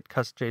 Jay's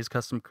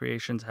Custom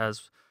Creations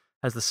has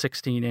the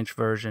 16-inch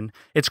version.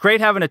 It's great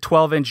having a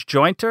 12-inch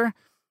jointer.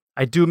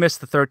 I do miss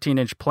the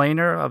 13-inch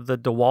planer of the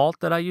DeWalt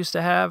that I used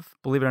to have.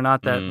 Believe it or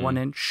not, that 1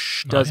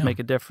 inch does make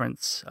a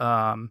difference.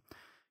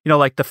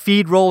 Like the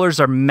feed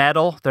rollers are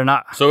metal. They're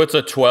not. So it's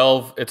a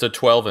 12 and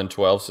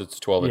 12, so it's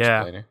 12-inch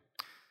planer.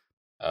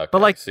 Okay.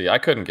 But see, I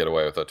couldn't get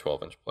away with a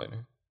 12-inch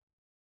planer.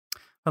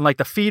 And like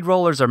the feed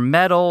rollers are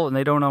metal and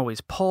they don't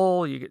always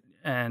pull.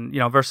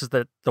 Versus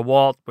the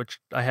DeWalt, which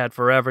I had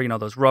forever.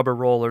 Those rubber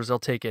rollers, they'll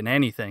take in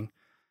anything.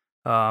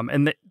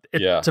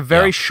 It's a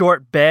very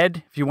short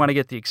bed. If you want to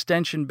get the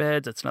extension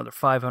beds, it's another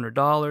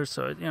 $500.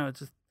 So it's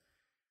just,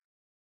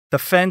 the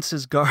fence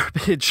is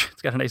garbage.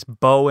 It's got a nice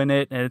bow in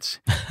it, and it's.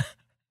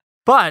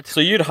 But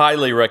so you'd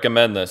highly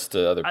recommend this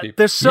to other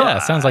people? It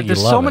sounds like there's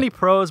so many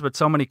pros, but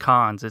so many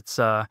cons. It's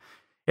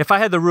if I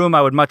had the room,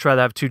 I would much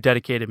rather have 2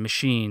 dedicated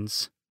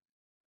machines.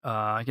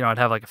 I'd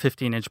have like a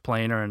 15-inch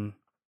planer and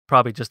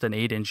probably just an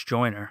 8-inch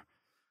joiner.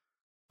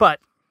 But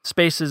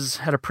spaces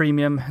had a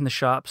premium in the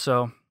shop,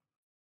 so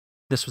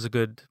this was a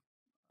good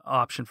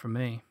option for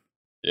me.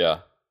 Yeah.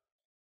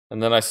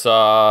 And then I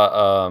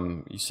saw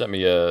you sent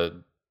me a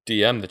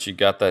DM that you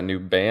got that new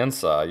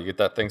bandsaw. You get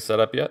that thing set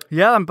up yet?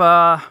 Yeah, I'm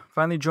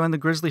finally joined the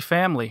Grizzly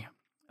family.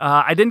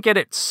 I didn't get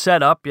it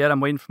set up yet.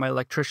 I'm waiting for my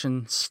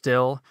electrician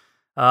still.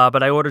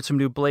 But I ordered some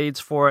new blades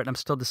for it, and I'm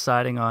still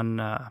deciding on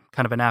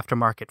kind of an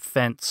aftermarket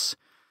fence.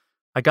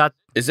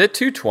 Is it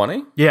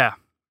 220? Yeah.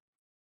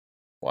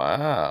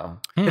 Wow.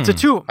 It's a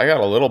 2. I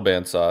got a little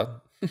bandsaw.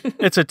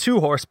 It's a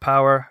 2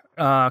 horsepower.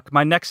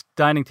 My next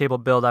dining table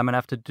build, I'm going to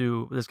have to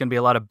do, there's going to be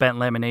a lot of bent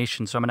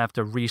lamination, so I'm going to have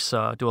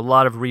to do a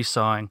lot of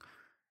resawing.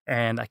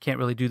 And I can't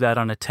really do that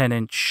on a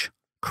 10-inch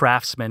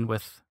Craftsman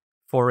with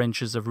 4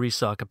 inches of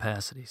resaw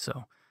capacity.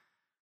 So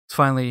it's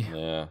finally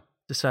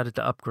decided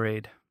to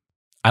upgrade.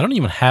 I don't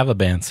even have a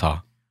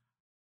bandsaw.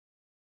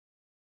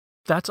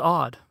 That's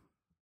odd.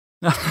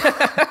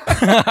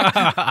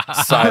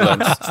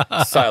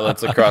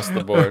 Silence across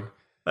the board.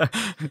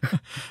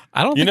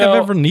 I don't think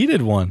I've ever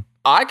needed one.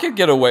 I could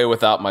get away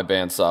without my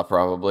bandsaw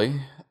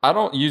probably. I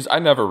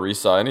never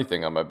resaw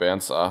anything on my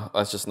bandsaw.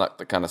 That's just not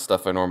the kind of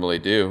stuff I normally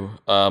do.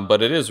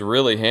 But it is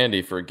really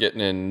handy for getting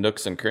in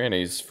nooks and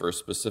crannies for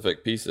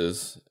specific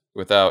pieces.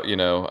 Without,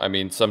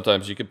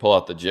 sometimes you could pull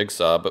out the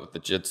jigsaw, but with the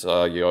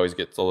jigsaw, you always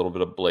get a little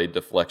bit of blade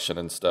deflection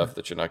and stuff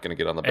that you're not going to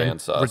get on the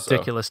bandsaw.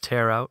 Ridiculous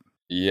tear out.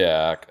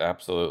 Yeah,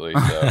 absolutely.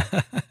 So,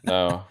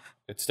 no,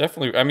 it's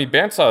definitely, I mean,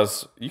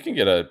 bandsaws, you can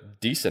get a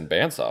decent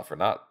bandsaw for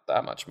not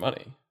that much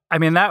money. I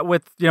mean, that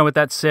with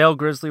that sale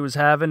Grizzly was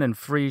having and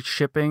free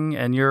shipping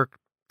and your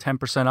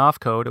 10% off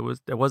code,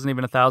 it wasn't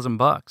even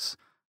 $1,000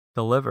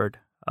 delivered.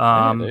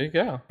 Yeah, there you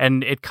go.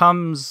 And it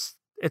comes,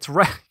 it's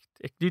right.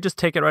 You just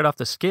take it right off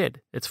the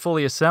skid. It's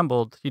fully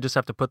assembled. You just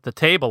have to put the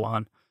table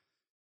on.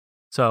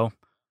 So,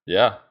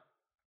 yeah.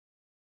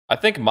 I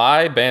think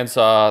my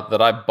bandsaw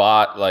that I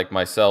bought like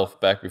myself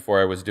back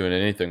before I was doing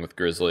anything with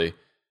Grizzly,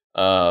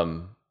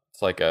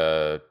 it's like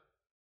a,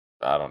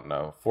 I don't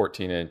know,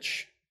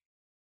 14-inch,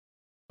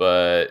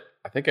 but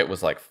I think it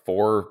was like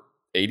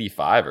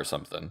 $485 or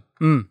something.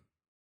 Oh,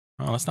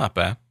 that's not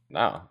bad.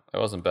 No, it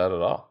wasn't bad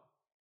at all.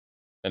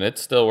 And it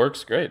still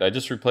works great. I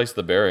just replaced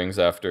the bearings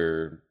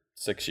after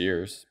 6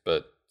 years,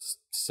 but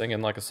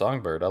singing like a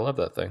songbird. I love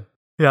that thing.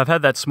 Yeah, I've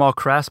had that small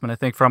Craftsman, I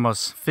think, for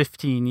almost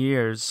 15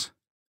 years.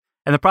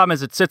 And the problem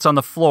is it sits on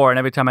the floor, and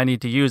every time I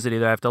need to use it,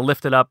 either I have to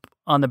lift it up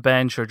on the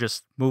bench or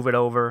just move it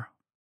over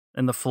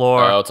in the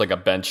floor. Oh, it's like a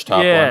bench top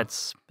one.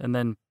 And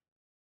then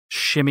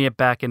shimmy it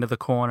back into the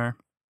corner.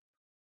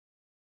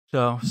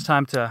 So it's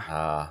time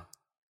to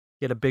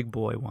get a big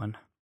boy one.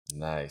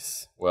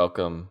 Nice.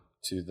 Welcome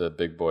to the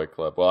big boy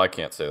club. Well, I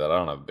can't say that. I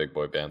don't have a big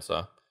boy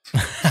bandsaw.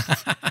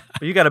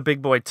 But you got a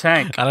big boy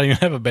tank. I don't even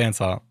have a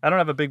bandsaw. I don't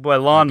have a big boy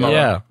lawnmower.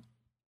 Yeah.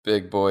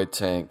 Big boy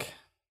tank.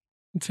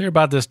 Let's hear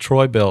about this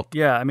Troy built.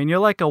 Yeah, I mean, you're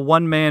like a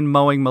one-man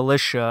mowing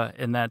militia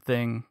in that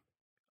thing.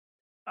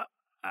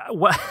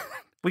 What?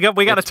 We got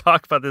to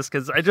talk about this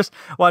because I just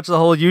watched the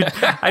whole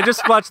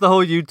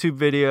YouTube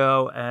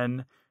video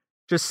and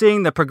just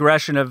seeing the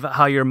progression of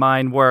how your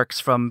mind works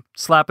from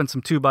slapping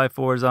some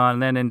 2x4s on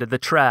and then into the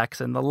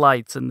tracks and the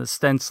lights and the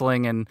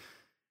stenciling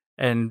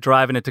and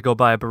driving it to go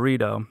buy a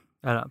burrito.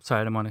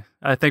 Sorry, I don't want to.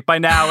 I think by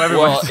now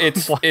everyone.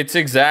 Well, it's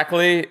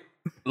exactly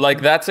like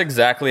that's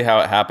exactly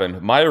how it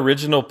happened. My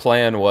original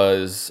plan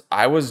was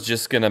I was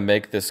just gonna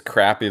make this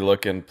crappy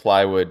looking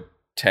plywood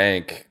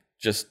tank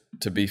just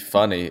to be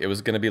funny. It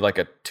was gonna be like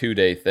a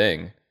 2-day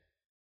thing.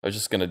 I was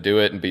just gonna do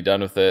it and be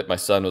done with it. My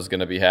son was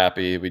gonna be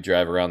happy. We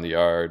drive around the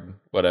yard,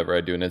 whatever. I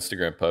do an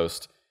Instagram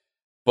post,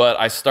 but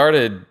I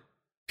started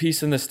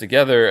piecing this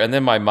together, and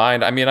then my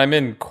mind, I mean, I'm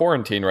in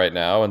quarantine right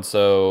now, and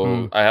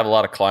so I have a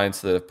lot of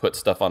clients that have put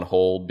stuff on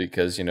hold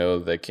because,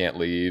 they can't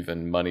leave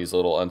and money's a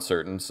little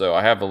uncertain, so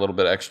I have a little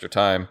bit of extra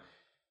time.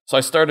 So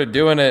I started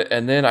doing it,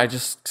 and then I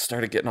just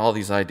started getting all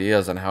these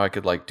ideas on how I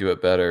could do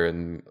it better,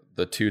 and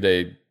the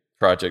 2-day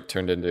project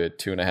turned into a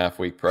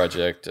 2.5-week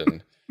project,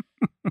 and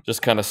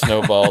just kind of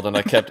snowballed, and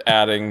I kept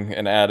adding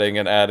and adding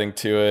and adding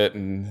to it,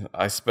 and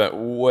I spent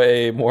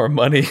way more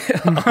money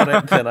on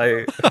it than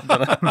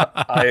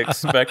I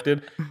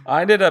expected.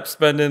 I ended up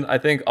spending, I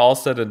think, all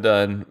said and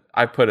done,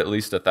 I put at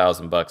least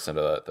 $1,000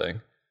 into that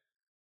thing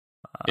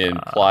in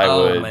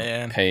plywood,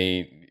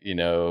 paint,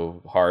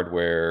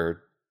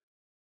 hardware,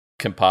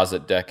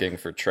 composite decking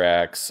for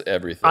tracks,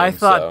 everything. I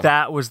thought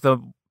that was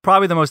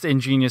probably the most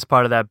ingenious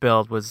part of that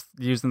build was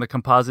using the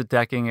composite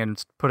decking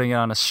and putting it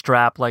on a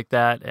strap like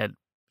that.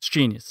 It's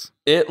genius.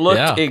 It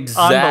looked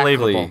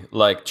exactly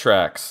like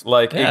tracks.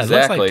 Exactly. It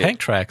looks like tank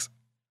tracks.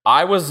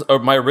 My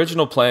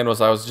original plan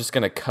was I was just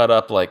going to cut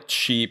up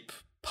cheap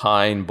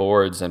pine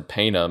boards and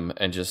paint them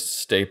and just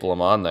staple them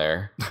on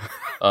there,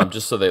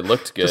 just so they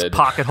looked good. Just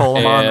pocket hole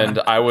them on. And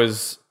I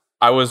was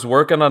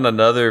working on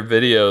another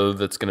video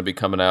that's going to be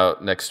coming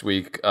out next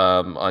week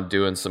on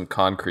doing some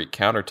concrete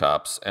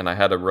countertops, and I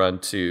had to run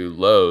to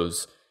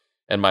Lowe's.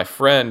 And my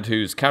friend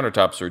whose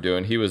countertops were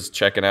doing, he was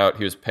checking out,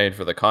 he was paying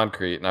for the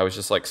concrete, and I was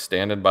just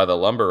standing by the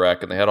lumber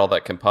rack, and they had all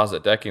that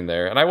composite decking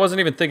there. And I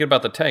wasn't even thinking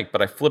about the tank,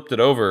 but I flipped it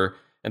over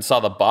and saw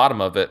the bottom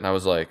of it, and I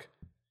was like,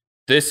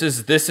 this is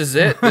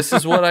it. This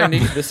is what I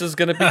need. This is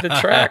going to be the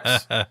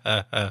tracks.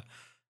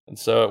 And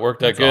so it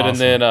worked out good.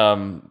 Awesome. And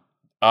then,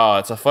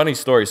 it's a funny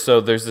story. So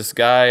there's this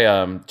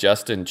guy,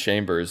 Justin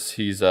Chambers.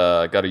 He's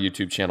got a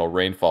YouTube channel,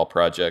 Rainfall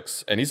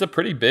Projects, and he's a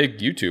pretty big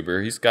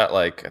YouTuber. He's got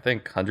I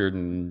think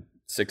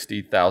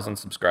 160,000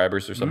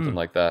 subscribers or something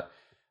like that.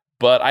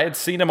 But I had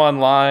seen him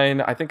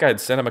online. I think I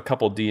had sent him a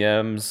couple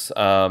DMs,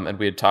 and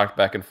we had talked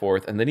back and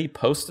forth. And then he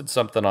posted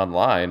something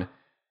online,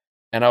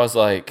 and I was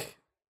like,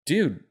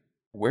 dude,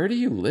 where do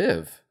you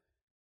live?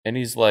 And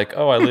he's like,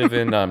 oh, I live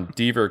in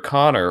Deaver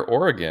Connor,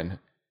 Oregon.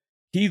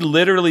 He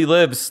literally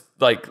lives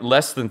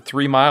less than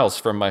 3 miles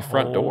from my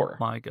front door.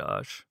 Oh my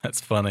gosh.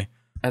 That's funny.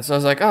 And so I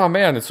was like, oh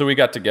man. And so we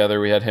got together.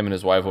 We had him and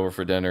his wife over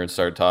for dinner and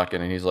started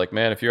talking. And he's like,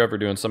 man, if you're ever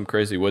doing some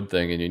crazy wood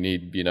thing and you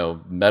need,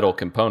 metal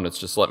components,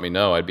 just let me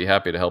know. I'd be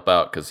happy to help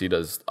out because he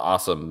does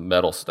awesome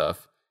metal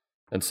stuff.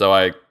 And so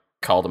I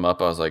called him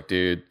up. I was like,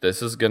 dude,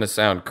 this is going to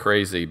sound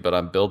crazy, but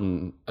I'm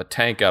building a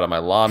tank out of my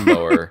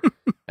lawnmower.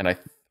 And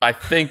I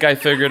think I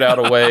figured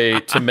out a way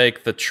to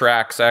make the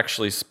tracks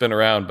actually spin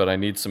around, but I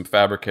need some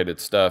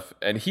fabricated stuff.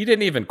 And he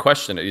didn't even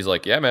question it. He's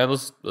like, yeah, man,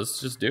 let's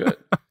just do it.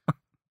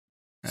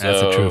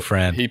 That's a true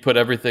friend. He put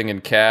everything in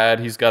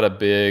CAD. He's got a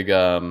big,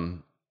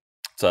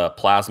 it's a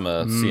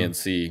plasma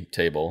CNC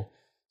table.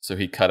 So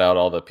he cut out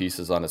all the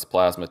pieces on his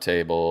plasma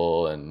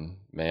table, and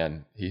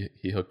man, he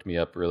hooked me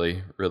up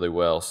really, really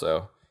well.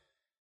 So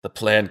the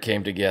plan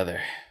came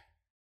together.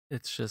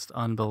 It's just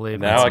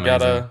unbelievable. Now I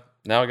got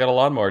a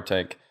lawnmower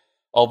tank.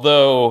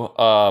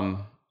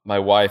 Although my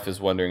wife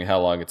is wondering how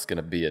long it's going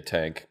to be a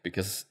tank,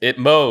 because it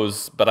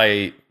mows, but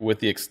with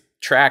the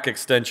track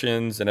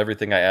extensions and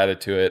everything I added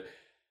to it,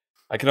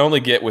 I can only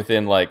get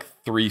within like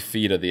 3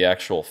 feet of the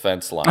actual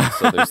fence line.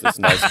 So there's this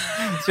nice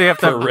so you have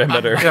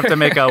perimeter. You have to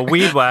make a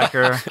weed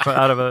whacker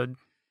out of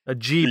a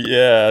Jeep.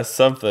 Yeah,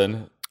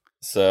 something.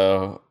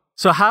 So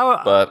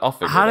how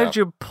how did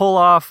you pull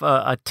off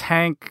a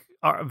tank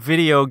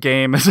video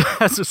game as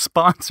a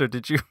sponsor?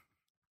 Did you?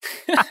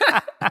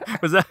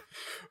 Was that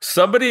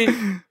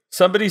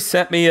somebody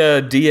sent me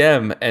a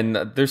DM, and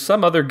there's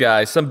some other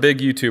guy, some big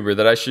YouTuber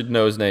that I should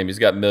know his name. He's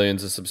got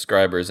millions of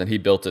subscribers, and he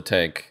built a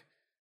tank.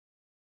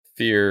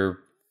 Fear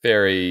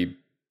Fairy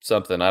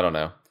something, I don't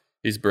know.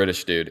 He's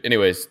British dude.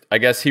 Anyways, I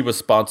guess he was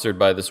sponsored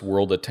by this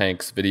World of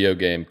Tanks video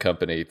game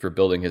company for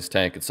building his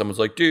tank, and someone's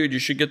like, dude, you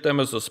should get them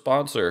as a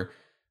sponsor.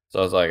 So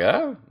I was like,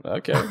 oh,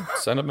 okay.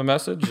 Send them a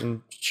message,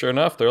 and sure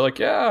enough, they're like,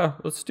 yeah,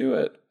 let's do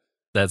it.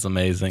 That's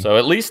amazing. So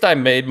at least I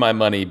made my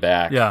money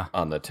back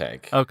on the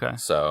tank. Okay.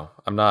 So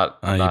I'm not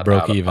you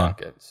broke out of even.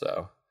 pocket,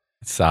 so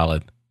it's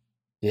solid.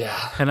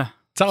 Yeah.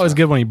 It's always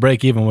good when you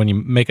break even when you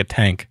make a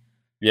tank.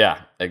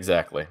 Yeah,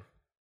 exactly.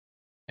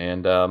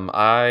 And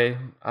I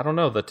don't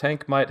know, the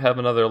tank might have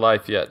another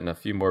life yet in a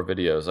few more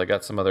videos. I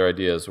got some other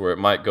ideas where it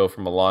might go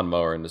from a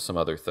lawnmower into some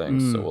other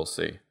things, so we'll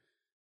see.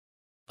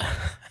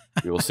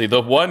 We will see.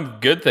 The one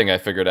good thing I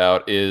figured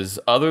out is,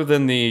 other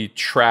than the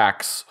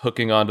tracks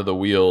hooking onto the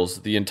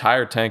wheels, the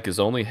entire tank is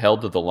only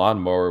held to the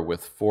lawnmower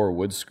with 4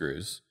 wood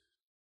screws.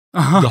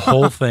 The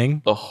whole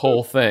thing? The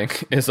whole thing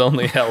is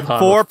only held on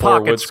 4 with 4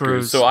 pocket wood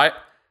screws.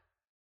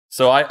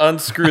 So I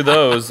unscrew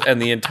those,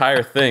 and the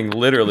entire thing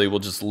literally will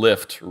just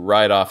lift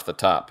right off the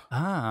top.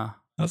 Ah,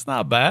 that's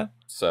not bad.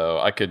 So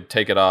I could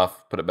take it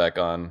off, put it back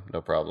on,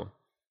 no problem.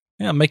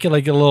 Yeah, make it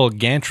like a little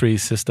gantry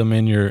system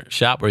in your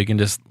shop where you can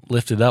just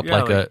lift it up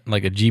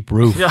like a Jeep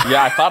roof.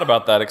 Yeah, I thought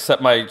about that,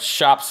 except my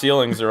shop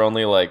ceilings are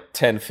only like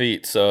 10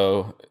 feet,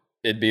 so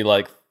it'd be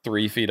like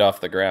 3 feet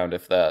off the ground,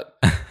 if that.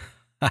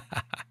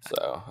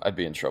 So I'd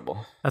be in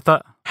trouble.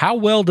 How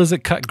well does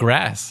it cut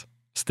grass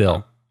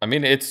still? I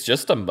mean, it's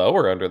just a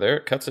mower under there.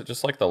 It cuts it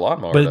just like the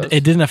lawnmower does. But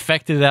it didn't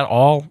affect it at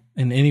all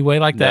in any way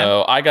like that?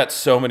 No, I got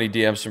so many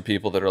DMs from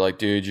people that are like,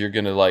 dude, you're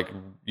going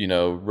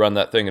to run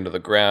that thing into the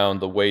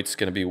ground. The weight's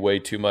going to be way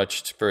too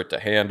much for it to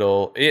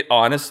handle. It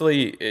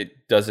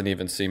doesn't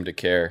even seem to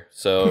care.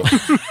 So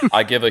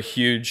I give a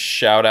huge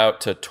shout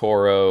out to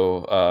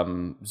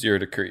Toro 0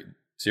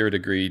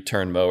 degree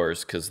turn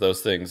mowers, because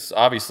those things,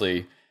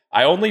 obviously,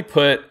 I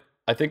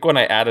think when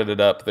I added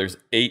it up, there's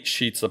 8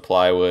 sheets of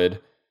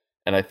plywood,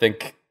 and I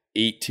think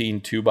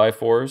 18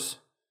 2x4s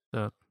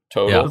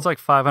total. Yeah, it's like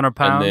 500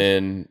 pounds.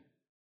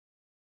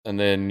 And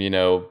then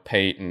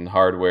paint and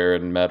hardware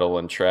and metal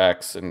and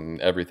tracks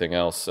and everything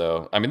else.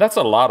 So I mean, that's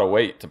a lot of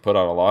weight to put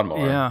on a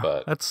lawnmower. Yeah,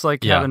 but that's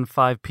like having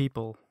 5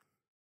 people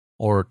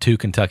or 2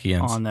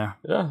 Kentuckians on there.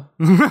 Yeah,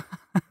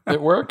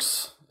 it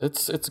works.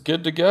 It's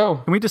good to go.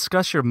 Can we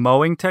discuss your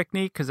mowing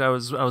technique? Because I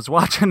was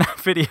watching that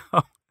video.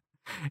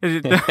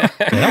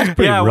 That was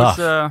pretty rough.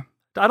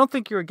 I don't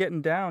think you were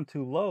getting down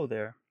too low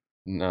there.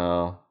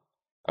 No,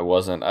 I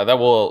wasn't.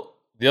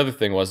 The other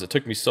thing was, it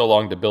took me so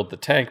long to build the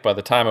tank. By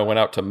the time I went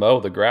out to mow,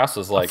 the grass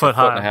was like a foot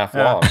and a half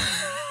long.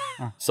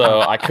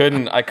 So I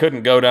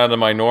couldn't go down to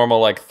my normal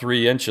like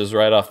 3 inches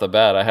right off the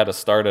bat. I had to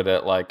start it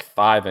at like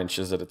 5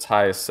 inches at its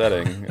highest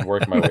setting and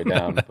work my way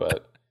down.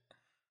 But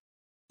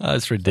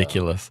that's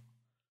ridiculous.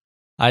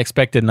 I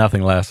expected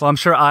nothing less. Well, I'm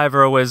sure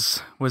Ivor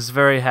was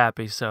very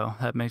happy, so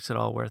that makes it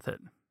all worth it.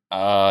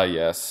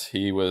 Yes,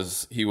 he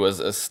was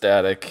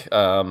ecstatic.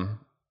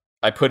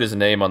 I put his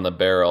name on the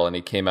barrel, and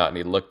he came out and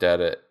he looked at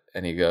it,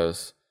 and he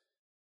goes,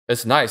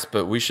 "It's nice,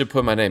 but we should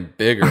put my name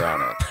bigger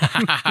on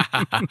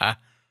it."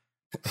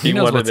 He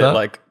wanted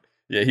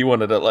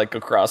it like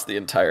across the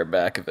entire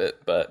back of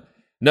it. But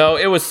no,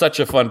 it was such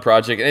a fun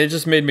project, and it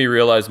just made me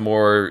realize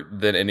more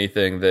than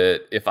anything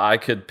that if I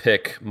could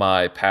pick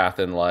my path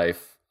in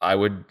life, I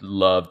would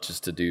love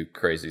just to do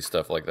crazy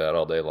stuff like that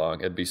all day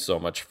long. It'd be so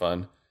much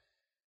fun.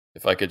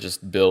 If I could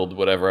just build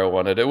whatever I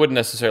wanted. It wouldn't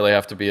necessarily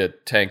have to be a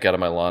tank out of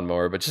my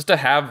lawnmower, but just to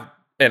have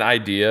an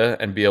idea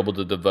and be able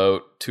to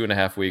devote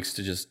 2.5 weeks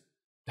to just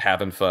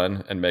having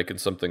fun and making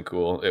something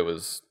cool. It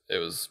was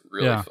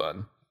really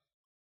fun.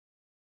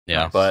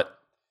 Yeah. But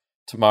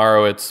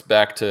tomorrow it's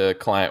back to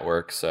client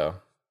work, so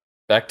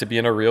back to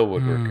being a real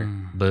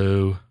woodworker.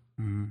 Boo.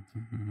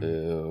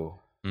 Boo.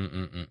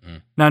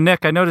 Now,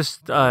 Nick, I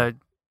noticed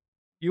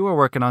you were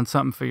working on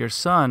something for your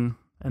son,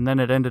 and then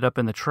it ended up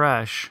in the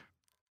trash.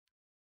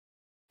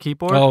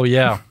 Keyboard? Oh,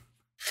 yeah.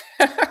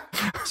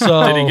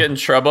 So did he get in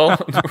trouble?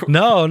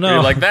 No.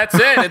 You're like, that's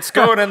it. It's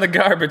going in the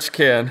garbage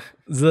can.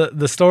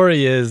 The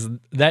story is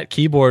that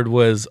keyboard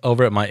was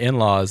over at my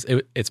in-laws.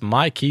 It's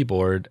my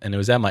keyboard, and it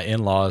was at my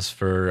in-laws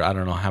for I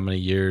don't know how many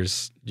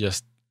years,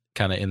 just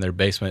kind of in their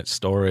basement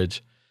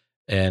storage.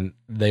 and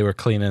they were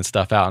cleaning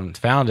stuff out and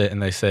found it.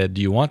 And they said,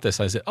 "Do you want this?"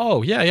 I said,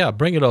 "Oh yeah,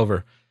 bring it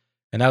over."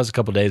 And that was a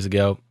couple days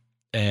ago,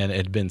 and it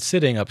had been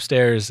sitting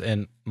upstairs.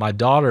 And my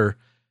daughter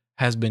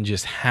has been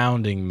just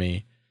hounding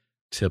me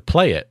to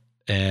play it,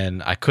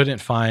 and I couldn't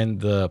find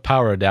the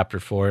power adapter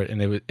for it.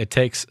 And it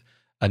takes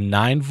a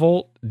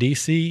 9-volt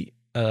DC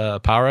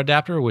power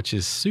adapter, which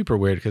is super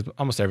weird because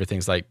almost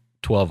everything's like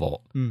 12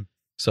 volt.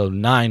 So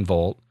 9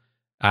 volt.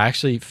 I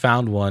actually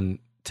found one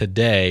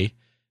today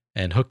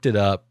and hooked it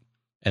up,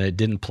 and it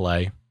didn't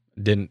play,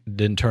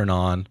 didn't turn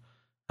on.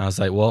 I was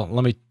like, well,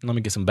 let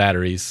me get some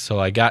batteries. So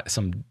I got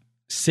some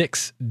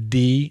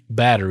 6D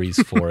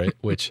batteries for it,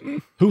 which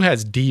who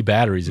has D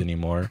batteries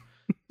anymore?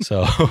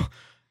 So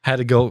had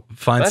to go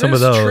find some of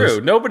those. That's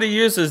true. Nobody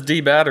uses D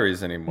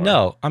batteries anymore.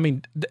 No, I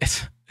mean,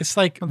 it's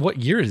like, what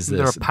year is this?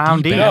 They're a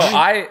pound each. No,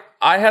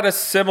 I had a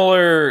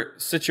similar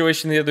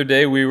situation the other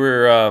day. We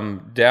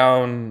were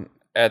down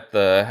at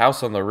the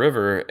house on the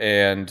river,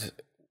 and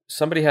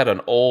somebody had an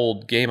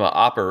old game of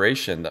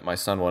Operation that my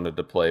son wanted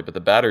to play, but the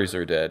batteries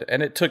are dead.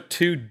 And it took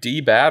 2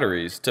 D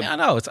batteries to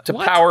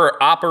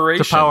power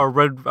Operation. To power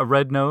a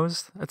red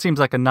nose? That seems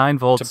like a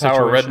 9-volt situation. To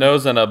power a red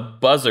nose and a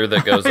buzzer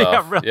that goes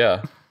off. Really.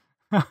 Yeah.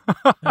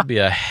 That'd be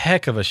a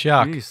heck of a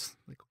shock. Jeez,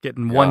 like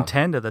getting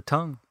 110 to the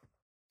tongue.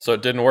 So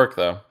it didn't work,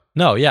 though.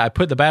 No, yeah, I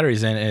put the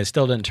batteries in and it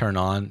still didn't turn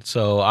on.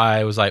 So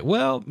I was like,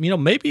 well,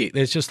 maybe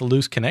it's just a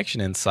loose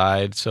connection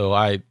inside. So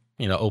I,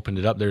 opened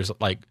it up. There's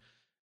like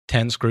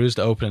 10 screws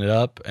to open it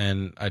up,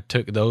 and I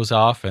took those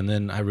off, and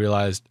then I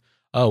realized,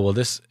 oh, well,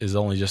 this is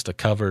only just a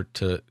cover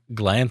to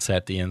glance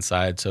at the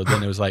inside. So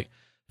then it was like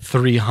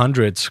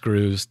 300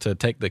 screws to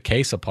take the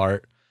case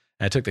apart.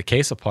 And I took the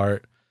case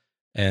apart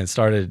and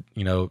started,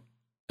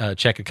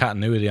 checking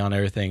continuity on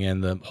everything,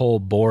 and the whole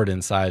board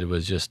inside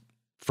was just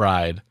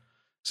fried.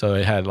 So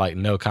it had like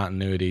no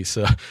continuity.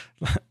 So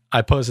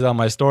I posted on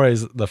my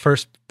stories, the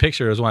first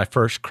picture was when I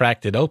first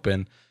cracked it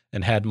open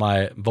and had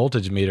my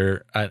voltage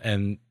meter,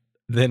 and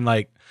then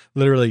like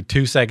literally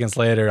 2 seconds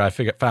later, I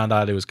found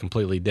out it was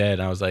completely dead.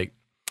 And I was like,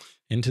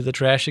 into the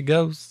trash it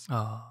goes.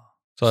 Oh.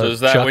 So is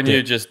that when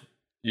you just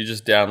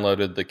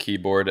downloaded the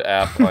keyboard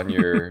app on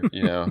your,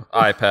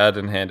 iPad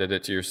and handed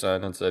it to your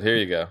son and said, "Here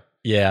you go."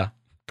 Yeah,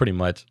 pretty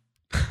much.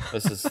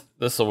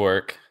 This will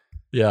work.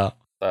 Yeah.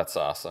 That's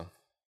awesome.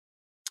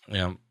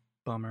 Yeah.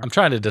 Bummer. I'm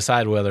trying to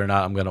decide whether or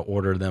not I'm going to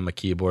order them a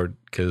keyboard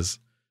because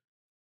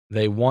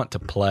they want to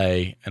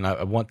play, and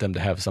I want them to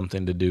have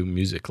something to do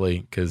musically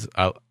because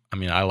I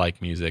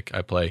like music.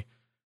 I play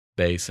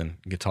bass and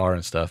guitar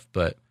and stuff,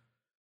 but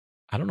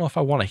I don't know if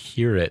I want to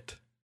hear it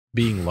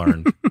being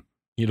learned.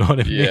 You know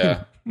what I mean?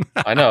 Yeah,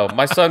 I know.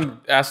 My son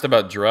asked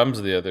about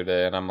drums the other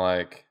day, and I'm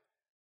like,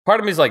 part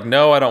of me is like,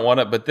 no, I don't want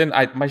it. But then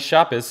my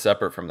shop is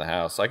separate from the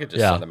house. So I could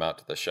just send him out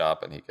to the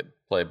shop and he could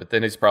play. But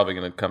then he's probably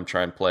going to come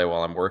try and play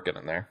while I'm working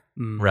in there.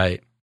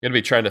 Right. You're going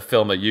to be trying to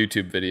film a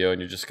YouTube video and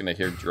you're just going to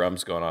hear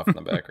drums going off in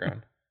the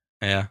background.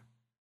 Yeah.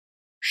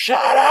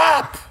 Shut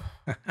up!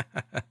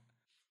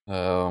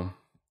 Oh,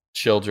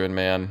 children,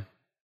 man.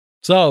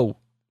 So,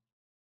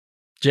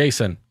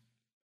 Jason,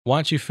 why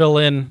don't you fill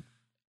in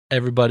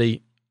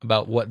everybody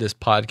about what this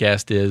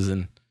podcast is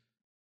and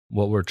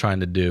what we're trying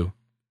to do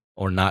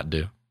or not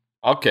do?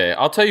 Okay,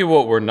 I'll tell you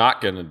what we're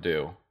not going to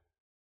do.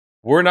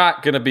 We're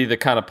not going to be the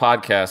kind of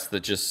podcast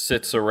that just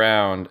sits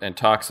around and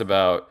talks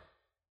about,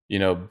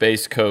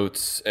 base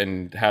coats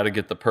and how to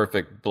get the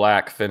perfect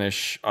black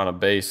finish on a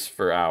base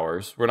for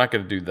hours. We're not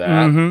going to do that.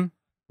 Mm-hmm.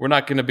 We're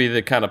not going to be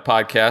the kind of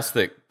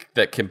podcast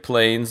that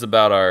complains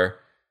about our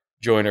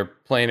joiner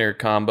planer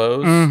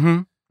combos.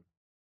 Mm-hmm.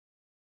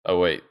 Oh,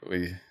 wait.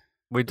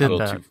 We did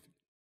that.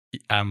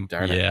 Darn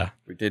yeah. it.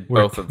 We did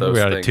both of those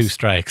we're things. At 2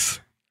 strikes.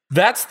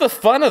 That's the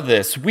fun of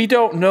this. We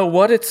don't know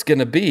what it's going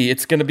to be.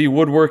 It's going to be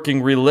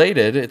woodworking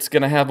related. It's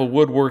going to have a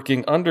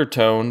woodworking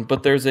undertone,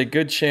 but there's a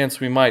good chance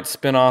we might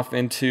spin off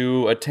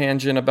into a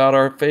tangent about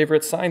our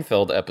favorite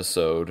Seinfeld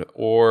episode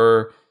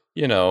or,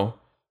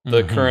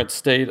 the current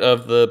state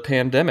of the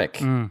pandemic.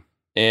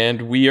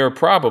 And we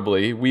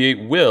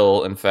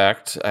will, in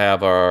fact,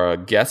 have our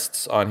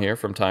guests on here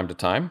from time to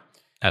time.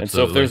 Absolutely. And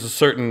so if there's a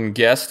certain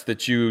guest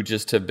that you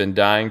just have been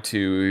dying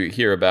to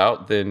hear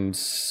about, then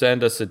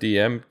send us a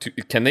DM.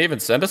 Can they even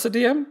send us a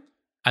DM?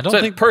 I don't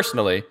think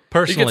personally.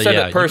 Personally, you can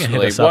send it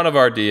personally. One of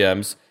our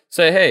DMs.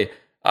 Say, hey,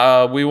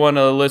 we want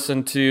to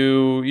listen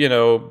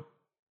to,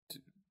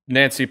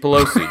 Nancy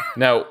Pelosi.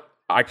 Now,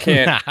 I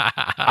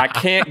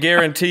can't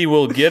guarantee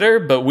we'll get her,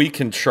 but we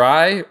can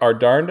try our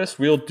darndest.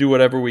 We'll do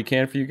whatever we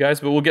can for you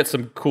guys, but we'll get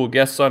some cool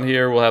guests on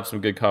here. We'll have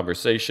some good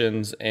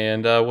conversations,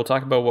 and we'll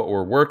talk about what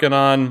we're working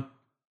on.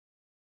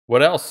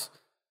 What else?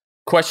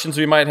 Questions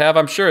we might have.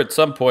 I'm sure at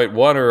some point,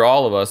 one or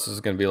all of us is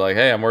going to be like,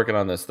 hey, I'm working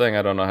on this thing.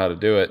 I don't know how to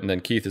do it. And then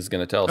Keith is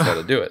going to tell us how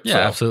to do it. Yeah,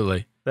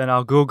 absolutely. Then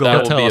I'll Google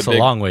That'll it. tell us a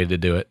long way to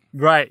do it.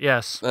 Right,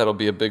 yes. That'll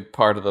be a big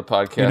part of the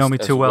podcast. You know me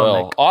too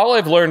well, Nick. All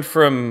I've learned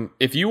from,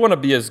 if you want to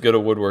be as good a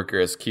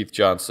woodworker as Keith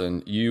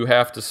Johnson, you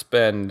have to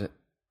spend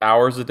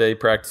hours a day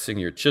practicing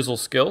your chisel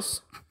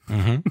skills.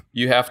 Mm-hmm.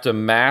 You have to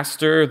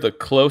master the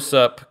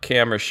close-up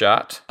camera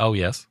shot. Oh,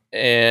 yes.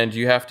 and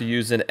you have to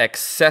use an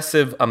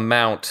excessive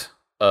amount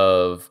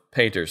of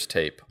painter's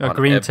tape on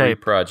green every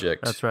tape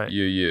project. That's right.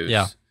 You use.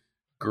 Yeah.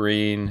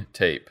 Green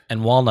tape.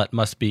 And walnut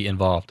must be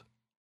involved.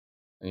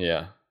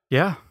 Yeah.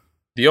 Yeah.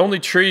 The only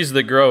trees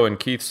that grow in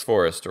Keith's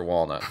forest are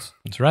walnuts.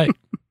 That's right.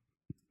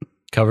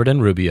 Covered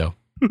in Rubio.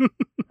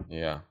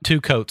 Yeah.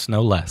 2 coats,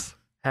 no less.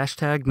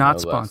 Hashtag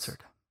not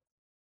sponsored.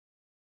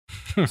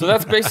 So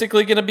that's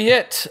basically going to be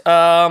it.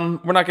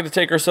 We're not going to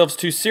take ourselves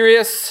too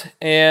serious,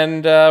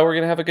 and we're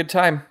going to have a good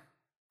time.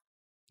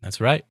 That's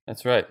right.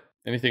 That's right.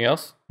 Anything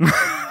else?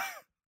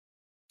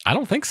 I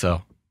don't think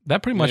so.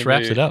 That pretty much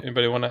wraps it up.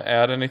 Anybody want to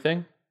add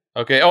anything?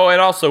 Okay. Oh, and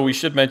also we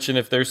should mention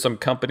if there's some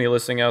company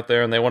listening out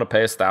there and they want to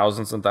pay us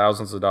thousands and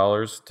thousands of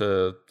dollars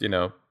to,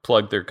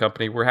 plug their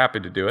company, we're happy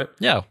to do it.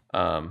 Yeah.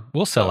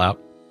 We'll sell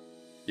out.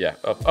 Yeah,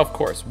 of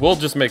course. We'll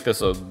just make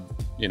this a,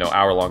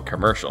 hour-long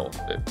commercial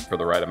for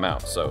the right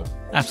amount. So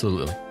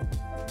absolutely.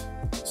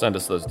 Send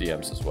us those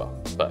DMs as well.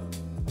 But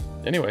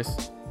anyways,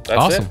 that's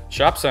awesome. it.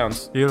 Shop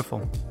Sounds.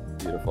 Beautiful.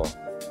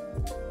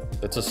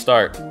 That's a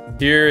start.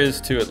 Here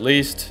is to at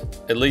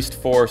least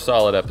 4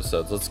 solid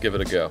episodes. Let's give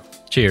it a go.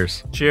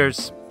 Cheers.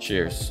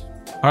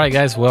 All right,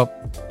 guys. Well,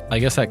 I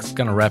guess that's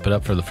going to wrap it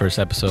up for the first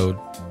episode.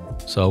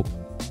 So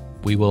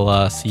we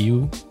will see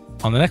you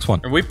on the next one.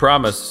 And we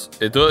promise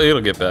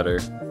it'll get better.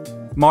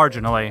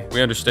 Marginally.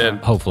 We understand.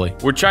 Hopefully.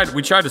 We tried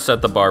to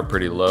set the bar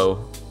pretty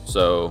low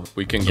so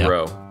we can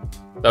grow.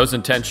 That was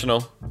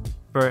intentional.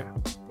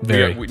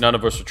 Very. None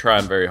of us are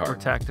trying very hard. Or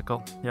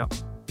tactical. Yep.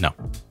 No.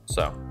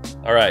 So,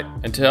 all right.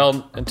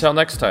 Until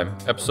next time.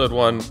 Episode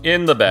 1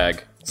 in the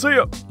bag. See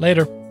ya.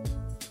 Later.